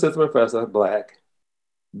young assistant professor, Black,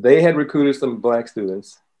 they had recruited some Black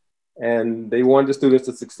students and they wanted the students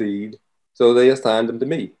to succeed. So they assigned them to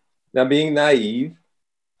me. Now, being naive,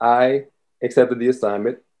 I accepted the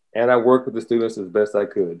assignment and I worked with the students as best I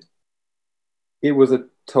could. It was a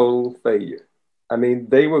total failure. I mean,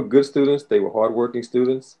 they were good students. They were hardworking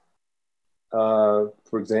students. For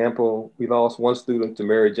example, we lost one student to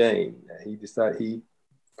Mary Jane.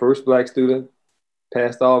 First Black student,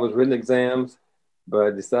 passed all of his written exams,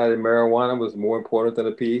 but decided marijuana was more important than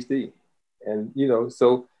a PhD. And,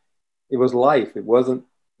 so it was life. It wasn't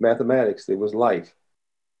mathematics. It was life.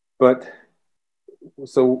 But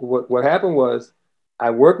so what happened was I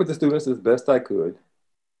worked with the students as best I could.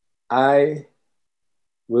 I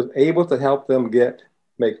was able to help them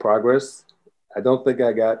make progress. I don't think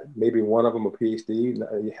I got maybe one of them a PhD.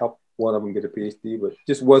 I helped one of them get a PhD, but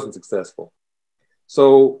just wasn't successful.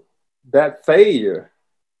 So that failure,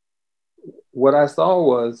 what I saw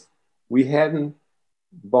was we hadn't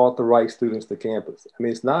brought the right students to campus. I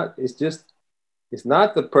mean, it's not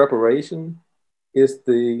the preparation, it's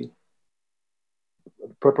the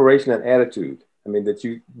preparation and attitude. I mean, that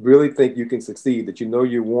you really think you can succeed, that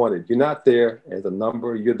you're wanted. You're not there as a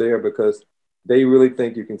number, you're there because they really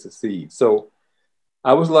think you can succeed. So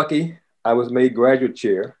I was lucky, I was made graduate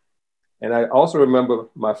chair. And I also remember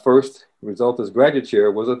my first result as graduate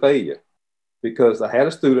chair was a failure because I had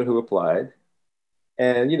a student who applied.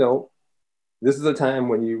 And, this is a time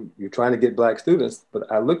when you're trying to get Black students,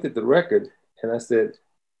 but I looked at the record and I said,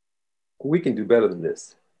 we can do better than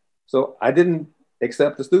this. So I didn't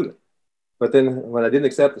accept the student. But then when I didn't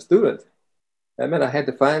accept the student, that meant I had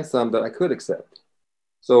to find some that I could accept.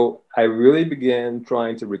 So I really began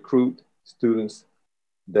trying to recruit students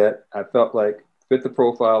that I felt like fit the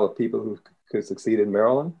profile of people who could succeed in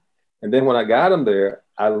Maryland. And then when I got them there,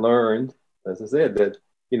 I learned, as I said, that,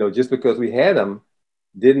 just because we had them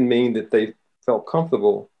didn't mean that they felt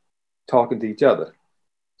comfortable talking to each other.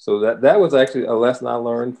 So that was actually a lesson I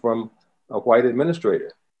learned from a white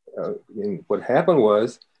administrator. And what happened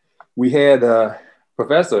was we had a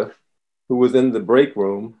professor who was in the break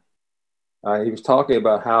room. He was talking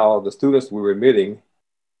about how the students we were admitting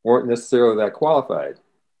weren't necessarily that qualified.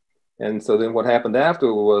 And so then what happened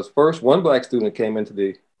after was first one Black student came into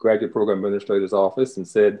the graduate program administrator's office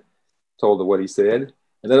and told her what he said.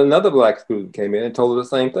 And then another Black student came in and told her the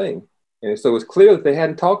same thing. And so it was clear that they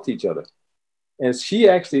hadn't talked to each other. And she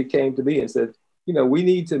actually came to me and said, we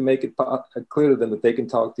need to make it clear to them that they can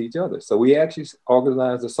talk to each other. So we actually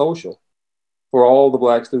organized a social for all the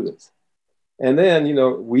Black students. And then,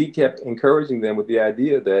 we kept encouraging them with the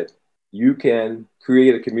idea that you can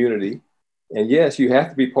create a community. And yes, you have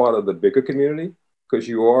to be part of the bigger community because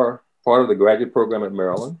you are part of the graduate program at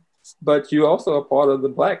Maryland, but you also are part of the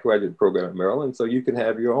Black graduate program at Maryland. So you can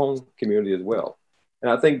have your own community as well.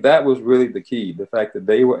 And I think that was really the key, the fact that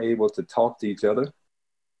they were able to talk to each other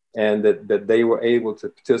and that they were able to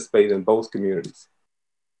participate in both communities.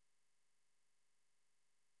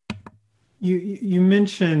 You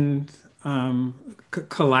mentioned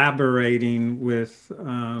collaborating with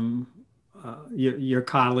your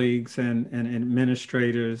colleagues and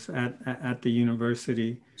administrators at the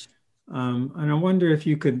university. And I wonder if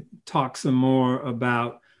you could talk some more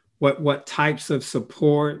about what types of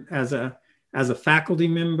support as a faculty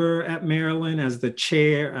member at Maryland, as the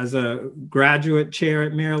chair, as a graduate chair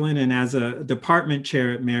at Maryland, and as a department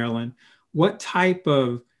chair at Maryland, what type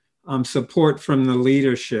of support from the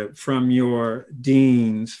leadership, from your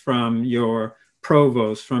deans, from your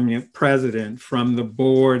provost, from your president, from the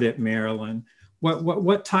board at Maryland,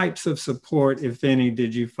 what types of support, if any,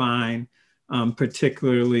 did you find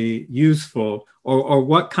particularly useful, or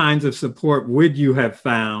what kinds of support would you have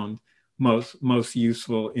found most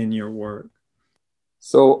useful in your work?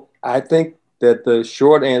 So I think that the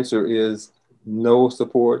short answer is no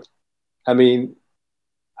support. I mean,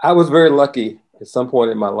 I was very lucky at some point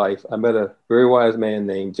in my life. I met a very wise man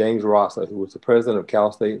named James Rosser, who was the president of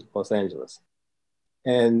Cal State Los Angeles.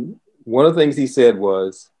 And one of the things he said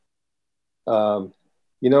was,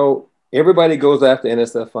 everybody goes after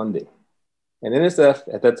NSF funding. And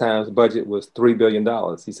NSF at that time's budget was $3 billion.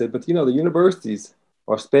 He said, but the universities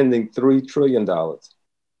are spending $3 trillion.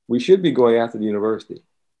 We should be going after the university.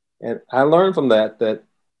 And I learned from that the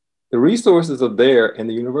resources are there in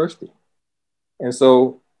the university. And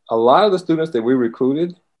so a lot of the students that we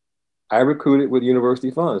recruited, I recruited with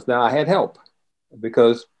university funds. Now I had help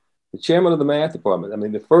because the chairman of the math department,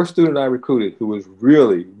 the first student I recruited who was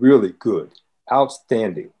really, really good,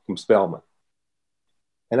 outstanding from Spelman.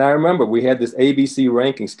 And I remember we had this ABC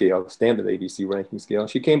ranking scale, the standard ABC ranking scale.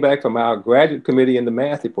 She came back from our graduate committee in the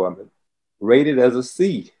math department, rated as a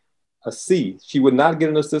C. She would not get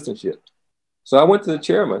an assistantship. So I went to the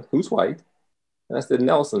chairman, who's white, and I said,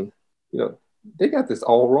 Nelson, they got this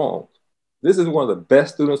all wrong. This is one of the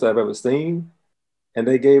best students I've ever seen, and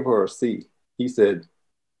they gave her a C. He said,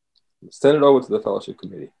 send it over to the fellowship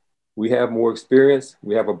committee. We have more experience.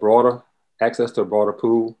 We have access to a broader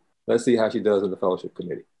pool. Let's see how she does in the fellowship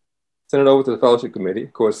committee. Send it over to the fellowship committee.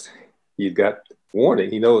 Of course, he's got warning.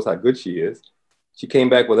 He knows how good she is. She came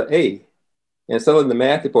back with an A. And suddenly the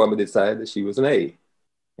math department decided that she was an A.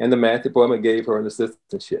 And the math department gave her an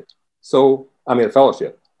assistantship. A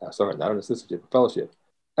fellowship. Sorry, not an assistantship, a fellowship.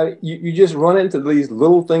 You just run into these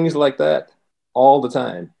little things like that all the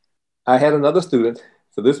time. I had another student.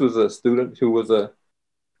 So this was a student who was a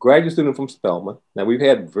graduate student from Spelman. Now we've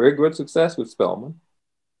had very good success with Spelman.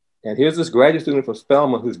 And here's this graduate student from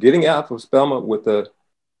Spelman who's getting out from Spelman with a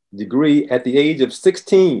degree at the age of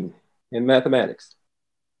 16 in mathematics.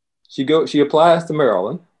 She applies to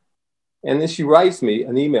Maryland, and then she writes me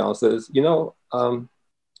an email and says,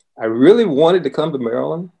 I really wanted to come to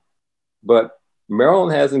Maryland, but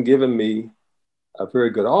Maryland hasn't given me a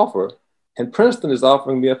very good offer, and Princeton is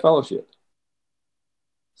offering me a fellowship.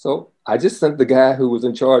 So I just sent the guy who was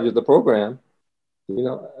in charge of the program,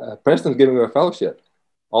 Princeton's giving her a fellowship.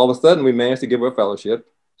 All of a sudden, we managed to give her a fellowship.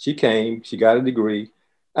 She came, she got a degree.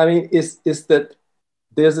 It's that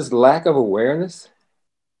there's this lack of awareness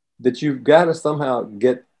that you've got to somehow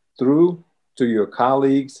get through to your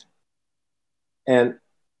colleagues. And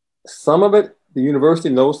some of it, the university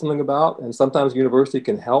knows something about, and sometimes the university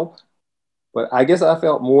can help. But I guess I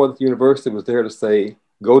felt more that the university was there to say,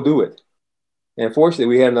 go do it. And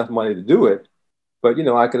fortunately, we had enough money to do it. But, you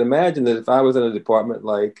know, I can imagine that if I was in a department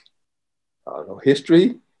like, I don't know,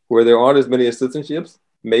 history, where there aren't as many assistantships,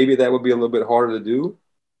 maybe that would be a little bit harder to do.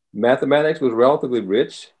 Mathematics was relatively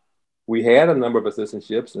rich. We had a number of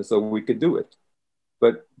assistantships, and so we could do it.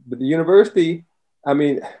 But the university, I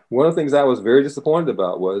mean, one of the things I was very disappointed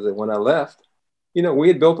about was that when I left, you know, we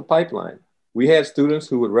had built a pipeline. We had students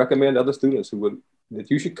who would recommend other students who would,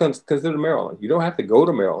 that you should consider Maryland. You don't have to go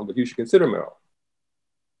to Maryland, but you should consider Maryland.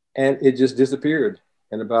 And it just disappeared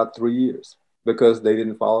in about 3 years because they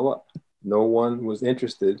didn't follow up. No one was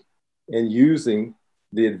interested in using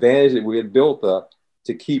the advantage that we had built up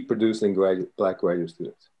to keep producing Black graduate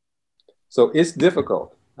students. So it's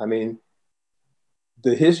difficult. I mean,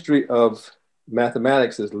 the history of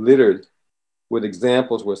mathematics is littered with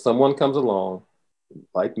examples where someone comes along,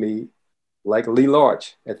 like me, like Lee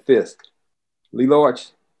Larch at Fisk. Lee Larch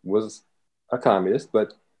was a communist,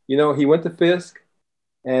 but you know, he went to Fisk,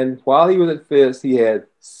 and while he was at Fisk, he had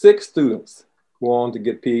 6 students go on to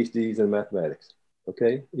get PhDs in mathematics.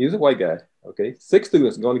 Okay, he was a white guy. Okay, 6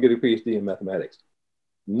 students going to get a PhD in mathematics.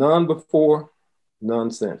 None before, none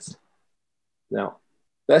since. Now,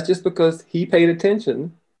 that's just because he paid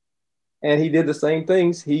attention and he did the same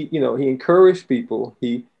things. He, you know, he encouraged people.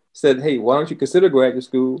 He said, hey, why don't you consider graduate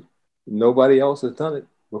school? Nobody else has done it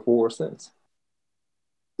before or since.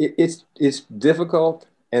 It's difficult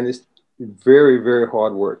and it's very, very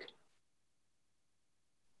hard work.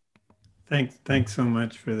 Thanks so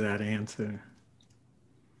much for that answer.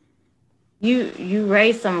 You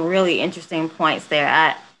raised some really interesting points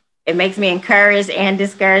there. It makes me encouraged and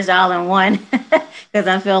discouraged all in one because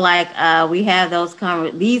I feel like we have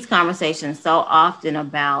these conversations so often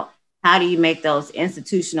about how do you make those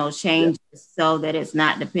institutional changes so that it's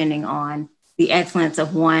not depending on the excellence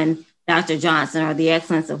of one Dr. Johnson or the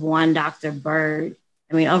excellence of one Dr. Bird.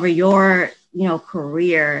 I mean, over your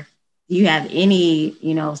career, do you have any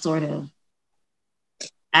sort of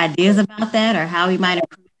ideas about that or how we might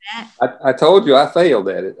improve that? I told you I failed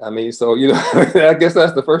at it. I mean, so, you know, I guess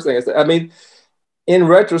that's the first thing I said. I mean, in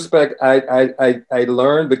retrospect, I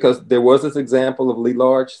learned because there was this example of Lee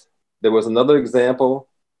Larch. There was another example,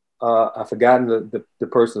 I've forgotten the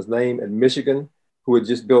person's name, in Michigan, who had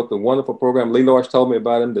just built a wonderful program. Lee Larch told me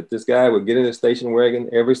about him, that this guy would get in his station wagon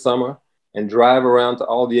every summer and drive around to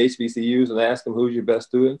all the HBCUs and ask them, who's your best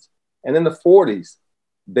students? And in the 40s,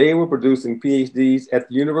 they were producing PhDs at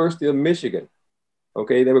the University of Michigan.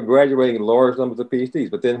 Okay, they were graduating large numbers of PhDs.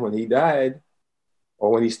 But then when he died,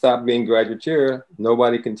 or when he stopped being graduate chair,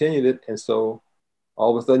 nobody continued it. And so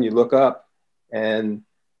all of a sudden you look up, and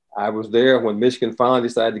I was there when Michigan finally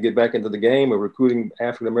decided to get back into the game of recruiting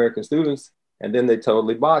African-American students, and then they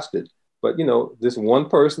totally botched it. But, you know, this one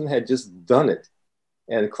person had just done it.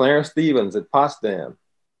 And Clarence Stevens at Potsdam,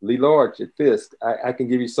 Lee Larch at Fisk, I can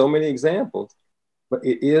give you so many examples, but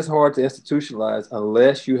it is hard to institutionalize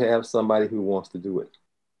unless you have somebody who wants to do it,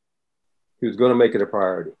 who's going to make it a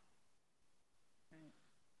priority.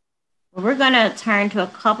 Well, we're going to turn to a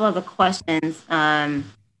couple of the questions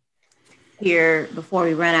here before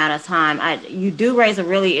we run out of time. You do raise a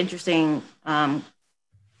really interesting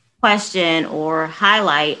question or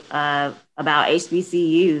highlight about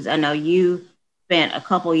HBCUs. I know you spent a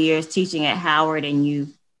couple years teaching at Howard, and you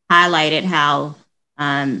highlighted how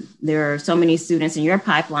there are so many students in your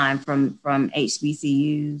pipeline from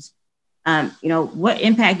HBCUs. What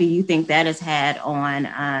impact do you think that has had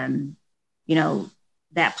on,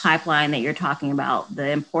 that pipeline that you're talking about, the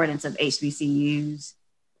importance of HBCUs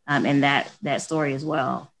and that story as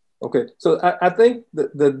well? Okay, so I think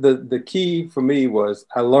the key for me was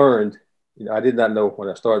I learned, I did not know when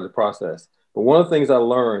I started the process, but one of the things I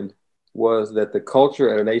learned was that the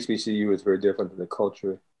culture at an HBCU is very different than the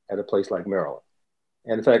culture at a place like Maryland.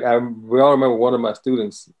 And in fact, we all remember one of my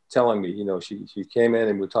students telling me, she came in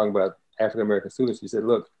and we were talking about African-American students. She said,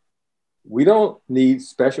 look, we don't need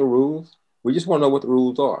special rules. We just want to know what the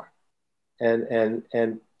rules are. And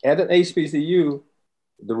at an HBCU,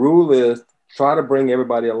 the rule is try to bring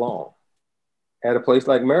everybody along. At a place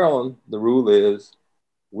like Maryland, the rule is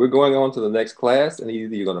we're going on to the next class, and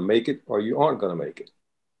either you're going to make it or you aren't going to make it.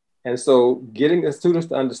 And so getting the students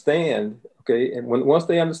to understand, okay, and once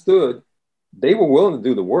they understood, they were willing to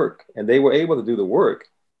do the work and they were able to do the work.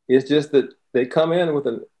 It's just that they come in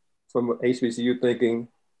from HBCU thinking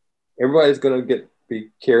everybody's going to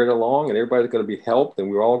be carried along and everybody's going to be helped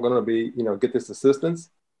and we're all going to be, get this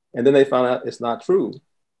assistance. And then they found out it's not true.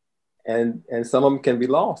 And some of them can be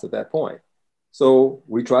lost at that point. So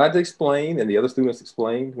we tried to explain, and the other students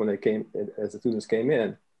explained as the students came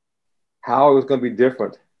in, how it was going to be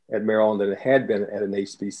different at Maryland than it had been at an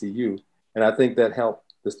HBCU. And I think that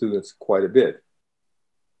helped the students quite a bit.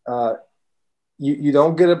 you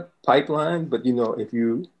don't get a pipeline, but you know, if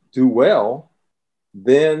you do well,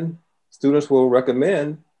 then students will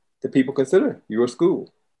recommend that people consider your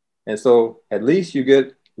school. And so at least you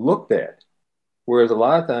get looked at. Whereas a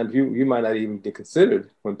lot of times you might not even get considered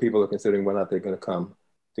when people are considering whether or not they're going to come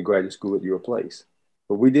to graduate school at your place.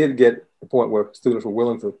 But we did get the point where students were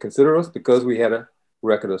willing to consider us because we had a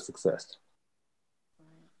record of success.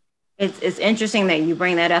 It's interesting that you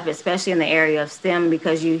bring that up, especially in the area of STEM,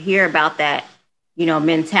 because you hear about that, you know,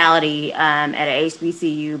 mentality at a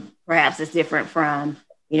HBCU. Perhaps it's different from,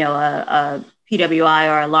 you know, a PWI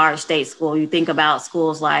or a large state school. You think about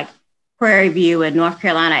schools like Prairie View and North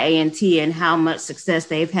Carolina A&T and how much success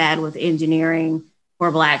they've had with engineering for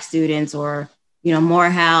Black students, or, you know,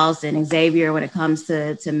 Morehouse and Xavier when it comes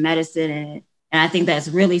to medicine. And I think that's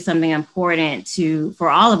really something important for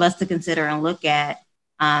all of us to consider and look at.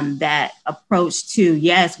 That approach to,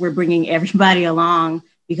 yes, we're bringing everybody along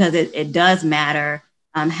because it does matter,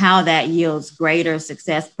 how that yields greater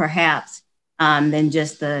success perhaps than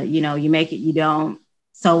just the, you know, you make it, you don't,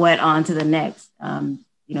 so what, on to the next.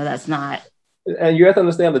 You know, that's not. And you have to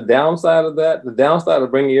understand the downside of that. The downside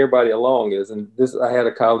of bringing everybody along is, and this, I had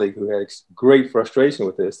a colleague who had great frustration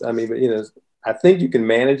with this. I mean, but, you know, I think you can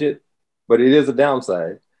manage it, but it is a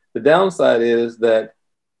downside. The downside is that,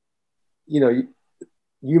 you know,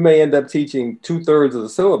 you may end up teaching 2/3 of the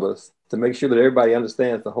syllabus to make sure that everybody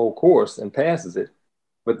understands the whole course and passes it.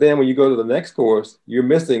 But then when you go to the next course, you're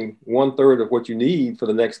missing 1/3 of what you need for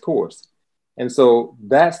the next course. And so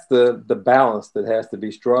that's the balance that has to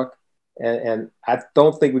be struck. And I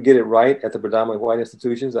don't think we get it right at the predominantly white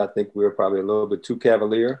institutions. I think we're probably a little bit too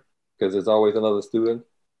cavalier because there's always another student.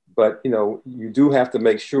 But, you know, you do have to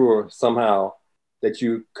make sure somehow that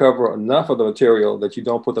you cover enough of the material that you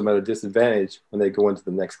don't put them at a disadvantage when they go into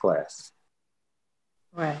the next class.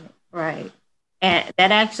 Right, right. And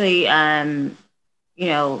that actually, you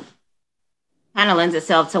know, kind of lends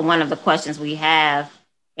itself to one of the questions we have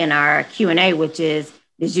in our Q&A, which is,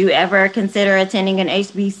 did you ever consider attending an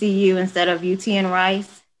HBCU instead of UT and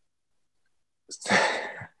Rice?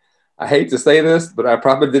 I hate to say this, but I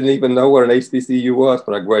probably didn't even know what an HBCU was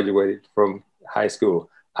when I graduated from high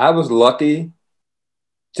school. I was lucky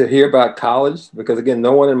to hear about college because, again,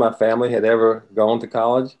 no one in my family had ever gone to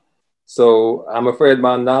college. So I'm afraid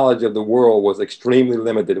my knowledge of the world was extremely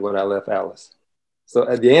limited when I left Alice. So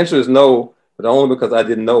the answer is no, but only because I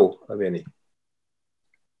didn't know of any.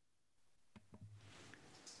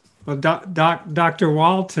 Well, Dr.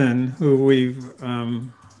 Walton, who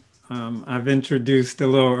I've introduced a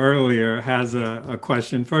little earlier, has a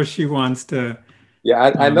question. First, she wants to.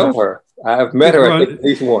 Yeah, I know her. I've met her, I think, at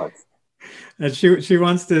least once. And she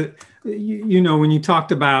wants to, you know, when you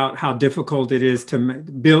talked about how difficult it is to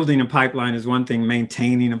building a pipeline is one thing,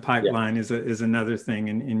 maintaining a pipeline is another thing,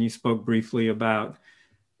 and you spoke briefly about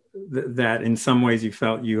that in some ways you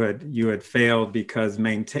felt you had failed because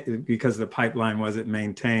the pipeline wasn't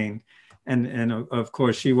maintained, and of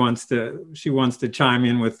course she wants to chime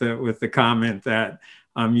in with the comment that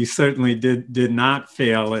you certainly did not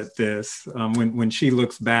fail at this when she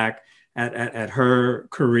looks back at her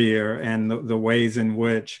career and the ways in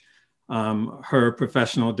which her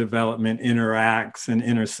professional development interacts and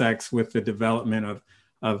intersects with the development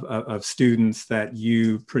of students that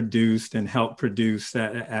you produced and helped produce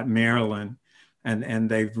at Maryland. And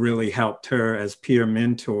they've really helped her as peer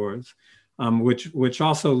mentors, which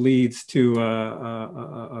also leads to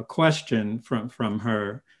a question from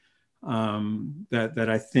her that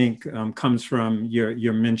I think comes from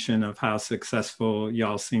your mention of how successful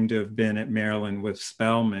y'all seem to have been at Maryland with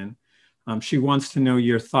Spelman. She wants to know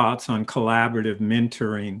your thoughts on collaborative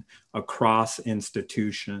mentoring across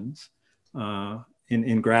institutions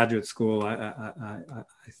in graduate school, I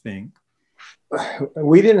think.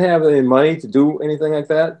 We didn't have any money to do anything like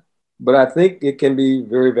that, but I think it can be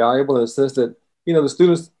very valuable in the sense that, you know, the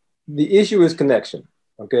students, the issue is connection,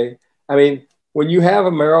 okay? I mean, when you have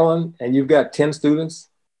a Maryland and you've got 10 students,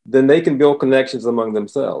 then they can build connections among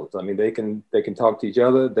themselves. I mean, they can talk to each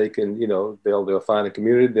other. They can, you know, they'll find a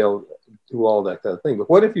community. They'll do all that kind of thing. But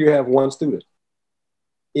what if you have one student?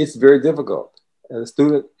 It's very difficult. And the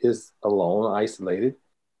student is alone, isolated.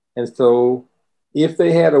 And so if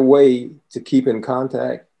they had a way to keep in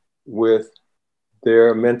contact with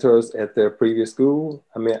their mentors at their previous school,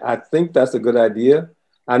 I mean, I think that's a good idea.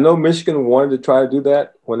 I know Michigan wanted to try to do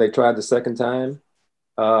that when they tried the second time,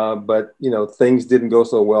 but you know, things didn't go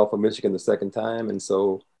so well for Michigan the second time, and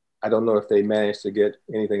so I don't know if they managed to get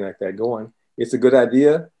anything like that going. It's a good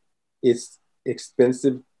idea. It's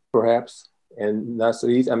expensive, perhaps, and not so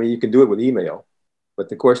easy. I mean, you can do it with email, but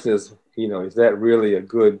the question is, you know, is that really a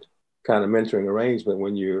good kind of mentoring arrangement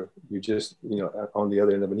when you're just, on the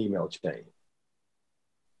other end of an email chain.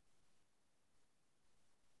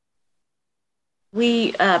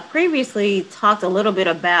 We previously talked a little bit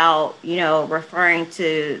about, referring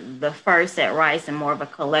to the first at Rice in more of a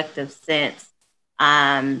collective sense.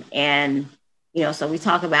 And, so we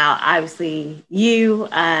talk about, obviously, you,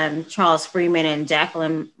 Charles Freeman and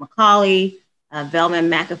Jacqueline McCauley, Velman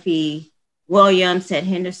McAfee Williams, Ted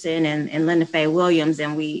Henderson, and Linda Faye Williams.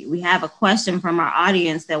 And we have a question from our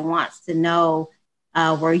audience that wants to know,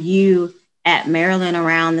 were you at Maryland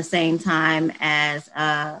around the same time as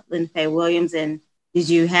Linda Faye Williams, and did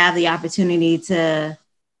you have the opportunity to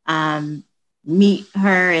meet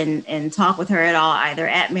her and talk with her at all, either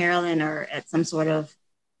at Maryland or at some sort of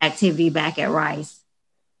activity back at Rice?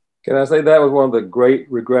 Can I say that was one of the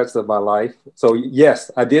great regrets of my life? So yes,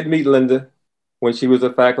 I did meet Linda when she was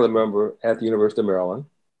a faculty member at the University of Maryland.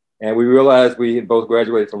 And we realized we had both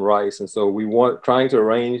graduated from Rice. And so we were trying to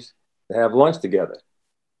arrange to have lunch together.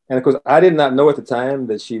 And of course, I did not know at the time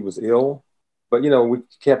that she was ill, but we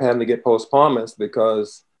kept having to get postponements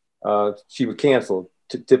because she would cancel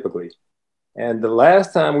typically. And the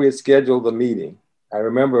last time we had scheduled the meeting, I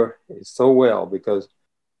remember it so well because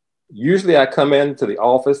usually I come into the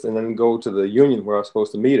office and then go to the union where I was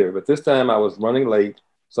supposed to meet her. But this time I was running late.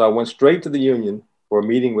 So I went straight to the union for a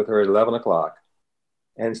meeting with her at 11 o'clock.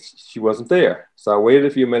 And she wasn't there. So I waited a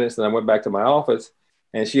few minutes and I went back to my office,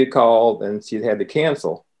 and she had called and she had to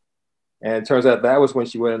cancel. And it turns out that was when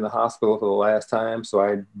she went in the hospital for the last time. So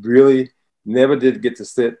I really never did get to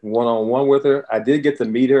sit one-on-one with her. I did get to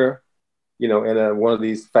meet her, in one of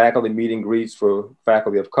these faculty meet and greets for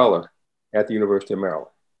faculty of color at the University of Maryland.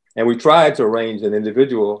 And we tried to arrange an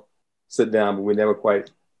individual sit down, but we never quite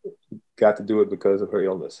got to do it because of her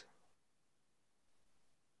illness.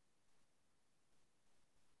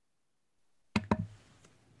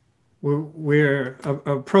 We're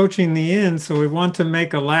approaching the end, so we want to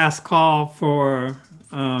make a last call for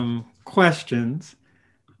questions.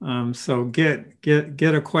 So get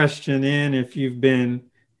a question in if you've been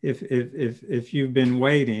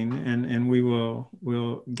waiting, and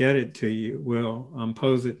we'll get it to you. We'll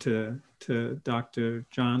pose it to Dr.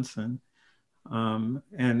 Johnson.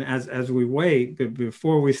 And as we wait, but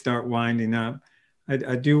before we start winding up,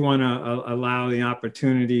 I do want to allow the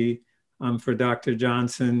opportunity for Dr.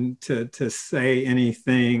 Johnson to say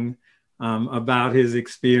anything about his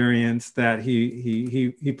experience that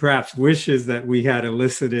he perhaps wishes that we had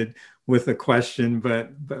elicited with a question,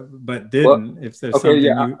 but didn't. Well, if there's something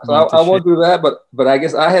you want to I won't do that, but I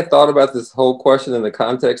guess I had thought about this whole question in the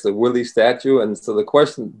context of Willie's statue, and so the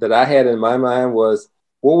question that I had in my mind was,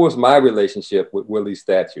 what was my relationship with Willie's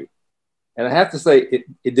statue? And I have to say,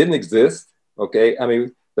 it didn't exist. Okay, I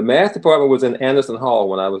mean, the math department was in Anderson Hall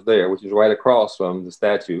when I was there, which is right across from the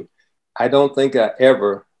statue. I don't think I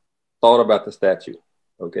ever thought about the statue,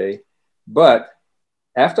 okay? But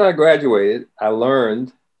after I graduated, I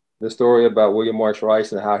learned the story about William Marsh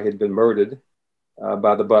Rice and how he had been murdered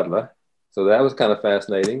by the butler. So that was kind of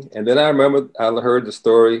fascinating. And then I remember I heard the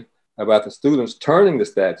story about the students turning the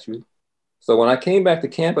statue. So when I came back to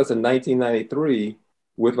campus in 1993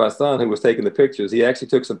 with my son who was taking the pictures, he actually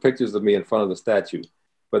took some pictures of me in front of the statue.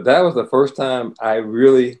 But that was the first time I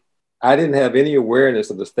didn't have any awareness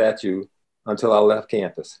of the statue until I left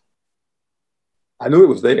campus. I knew it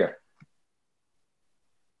was there.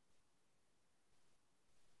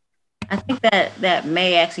 I think that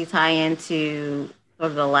may actually tie into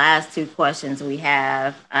sort of the last two questions we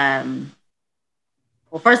have.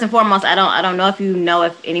 Well, first and foremost, I don't know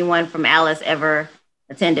if anyone from Alice ever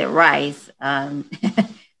attended Rice. I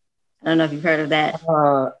don't know if you've heard of that.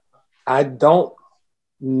 I don't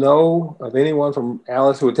know of anyone from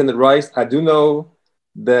Alice who attended Rice. I do know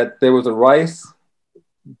that there was a Rice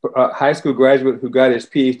high school graduate who got his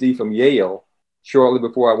Ph.D. from Yale shortly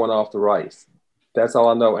before I went off to Rice. That's all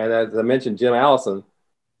I know. And as I mentioned, Jim Allison,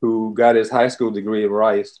 who got his high school degree at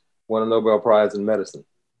Rice, won a Nobel Prize in medicine.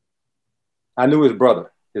 I knew his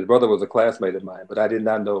brother. His brother was a classmate of mine, but I did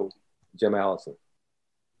not know Jim Allison.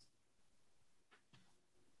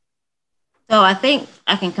 So I think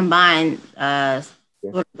I can combine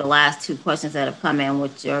sort of the last two questions that have come in,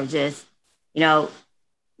 which are just,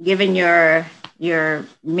 given your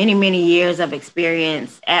many, many years of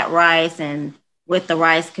experience at Rice and with the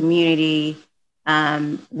Rice community,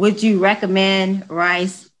 would you recommend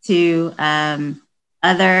Rice to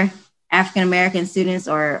other African-American students,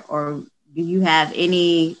 or do you have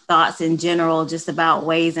any thoughts in general just about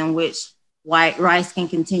ways in which Rice can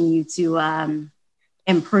continue to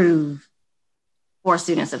improve for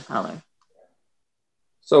students of color?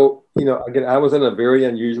 So, again, I was in a very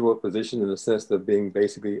unusual position in the sense of being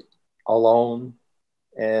basically alone,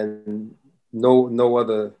 and no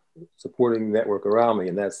other supporting network around me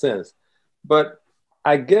in that sense. But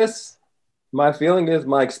I guess my feeling is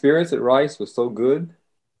my experience at Rice was so good.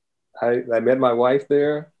 I met my wife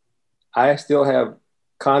there. I still have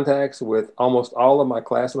contacts with almost all of my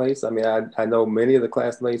classmates. I mean, I know many of the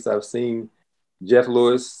classmates. I've seen Jeff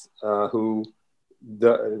Lewis, who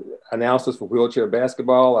announces for wheelchair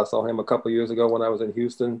basketball. I saw him a couple of years ago when I was in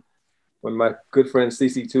Houston. When my good friend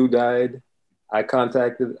CC2 died, I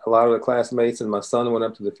contacted a lot of the classmates, and my son went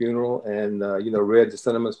up to the funeral and read the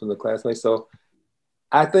sentiments from the classmates. So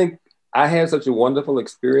I think I had such a wonderful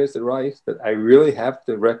experience at Rice that I really have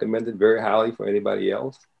to recommend it very highly for anybody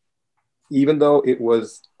else. Even though it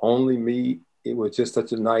was only me, it was just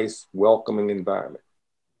such a nice, welcoming environment.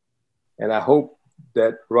 And I hope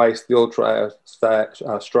that Rice still strive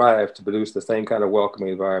to produce the same kind of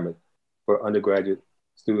welcoming environment for undergraduate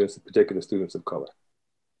students, particularly students of color.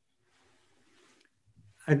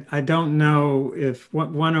 I don't know if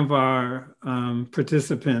one of our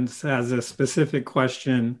participants has a specific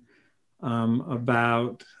question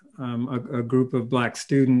about a group of Black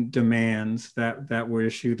student demands that were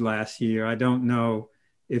issued last year. I don't know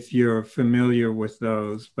if you're familiar with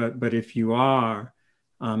those, but if you are,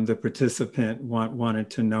 the participant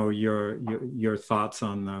wanted to know your thoughts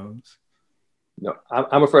on those. No,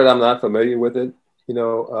 I'm afraid I'm not familiar with it.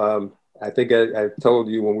 I think I told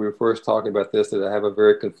you when we were first talking about this that I have a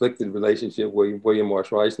very conflicted relationship with William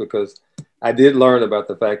Morris Rice, because I did learn about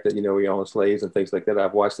the fact that, he owned slaves and things like that.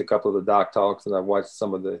 I've watched a couple of the doc talks and I've watched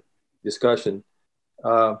some of the discussion.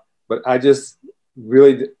 But I just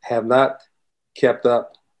really have not kept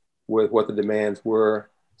up with what the demands were.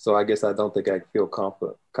 So I guess I don't think I feel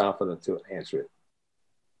confident to answer it.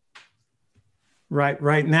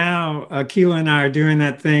 Right now, Keela and I are doing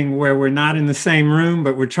that thing where we're not in the same room,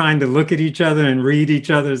 but we're trying to look at each other and read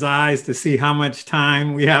each other's eyes to see how much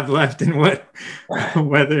time we have left and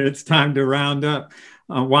whether it's time to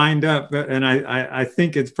wind up. And I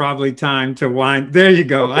think it's probably time to wind. There you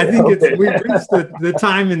go. Okay, I think we've reached the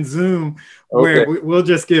time in Zoom where we'll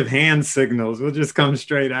just give hand signals. We'll just come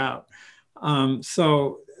straight out.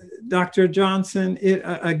 So Dr. Johnson,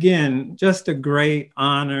 again, just a great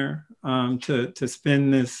honor to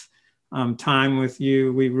spend this time with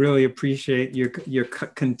you. We really appreciate your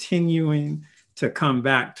continuing to come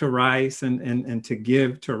back to Rice and to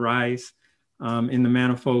give to Rice in the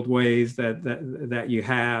manifold ways that you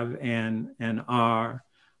have and are.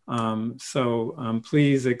 So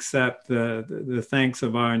please accept the thanks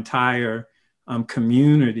of our entire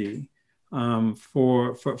community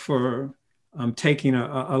for taking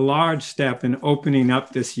a large step in opening up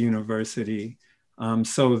this university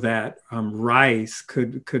so that Rice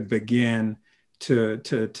could begin to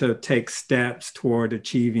take steps toward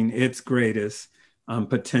achieving its greatest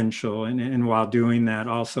potential, and while doing that,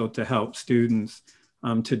 also to help students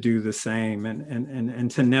to do the same,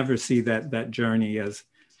 and to never see that journey as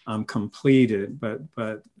completed, but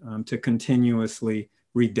to continuously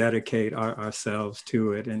rededicate ourselves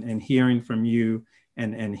to it, and hearing from you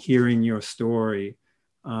and hearing your story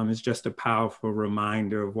is just a powerful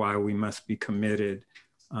reminder of why we must be committed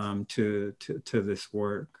to this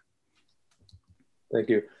work. Thank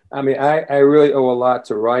you. I mean, I really owe a lot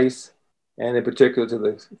to Rice, and in particular to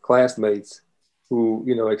the classmates who,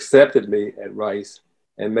 accepted me at Rice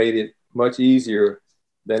and made it much easier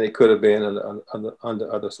than it could have been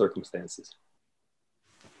under other circumstances.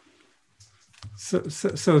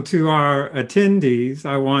 So to our attendees,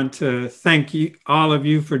 I want to thank you, all of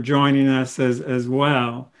you, for joining us as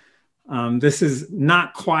well. This is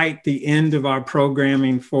not quite the end of our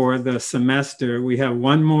programming for the semester. We have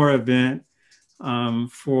one more event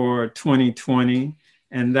for 2020,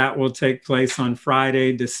 and that will take place on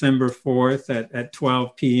Friday, December 4th at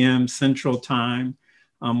 12 p.m. Central Time,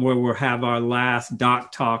 where we'll have our last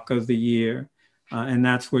doc talk of the year. And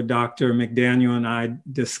that's where Dr. McDaniel and I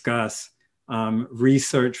discuss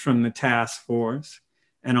research from the task force.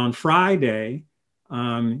 And on Friday,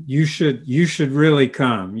 you should really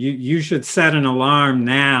come. You should set an alarm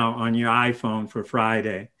now on your iPhone for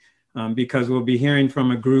Friday, because we'll be hearing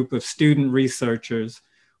from a group of student researchers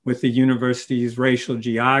with the university's racial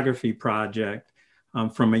geography project,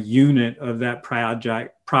 from a unit of that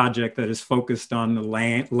project that is focused on the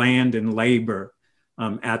land and labor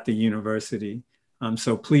at the university.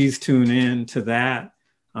 So please tune in to that.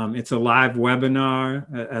 It's a live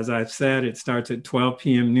webinar. As I've said, it starts at 12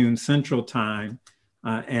 p.m. noon Central Time.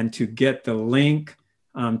 And to get the link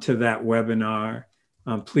to that webinar,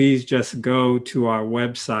 please just go to our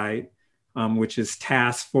website, which is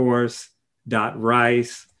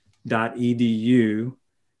taskforce.rice.edu.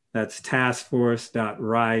 That's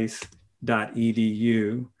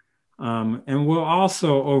taskforce.rice.edu. And we'll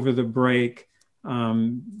also, over the break,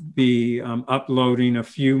 be uploading a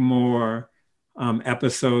few more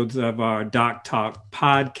episodes of our Doc Talk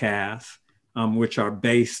podcast, which are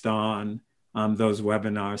based on those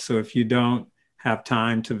webinars. So if you don't have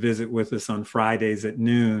time to visit with us on Fridays at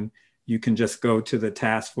noon, you can just go to the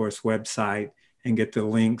task force website and get the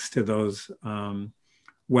links to those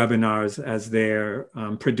webinars as they're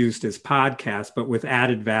produced as podcasts, but with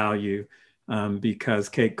added value because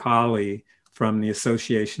Kate Cawley from the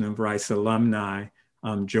Association of Rice Alumni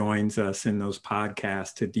joins us in those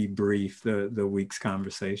podcasts to debrief the week's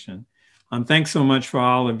conversation. Thanks so much for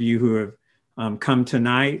all of you who have come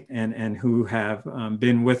tonight and who have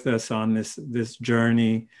been with us on this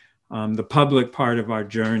journey, the public part of our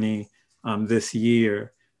journey this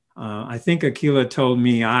year. I think Akilah told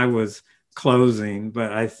me I was closing,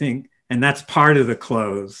 but I think, and that's part of the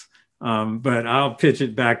close, but I'll pitch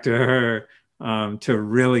it back to her to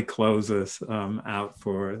really close us out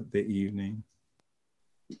for the evening.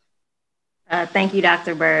 Thank you,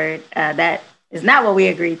 Dr. Bird. That is not what we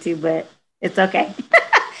agreed to, but it's okay.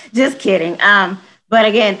 Just kidding. But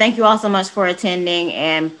again, thank you all so much for attending,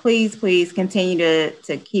 and please continue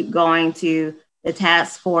to keep going to the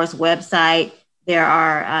task force website. There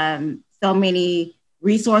are so many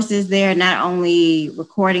resources there, not only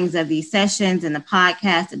recordings of these sessions and the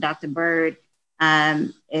podcast that Dr. Bird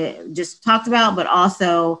just talked about, but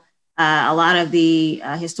also a lot of the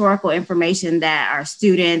historical information that our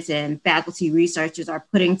students and faculty researchers are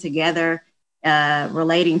putting together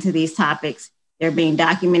relating to these topics. They're being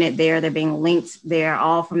documented there, they're being linked there,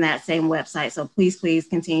 all from that same website. So please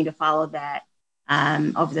continue to follow that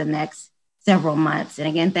over the next several months. And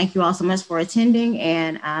again, thank you all so much for attending.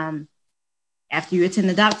 And after you attend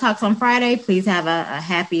the Doc Talks on Friday, please have a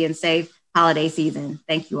happy and safe holiday season.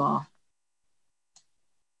 Thank you all.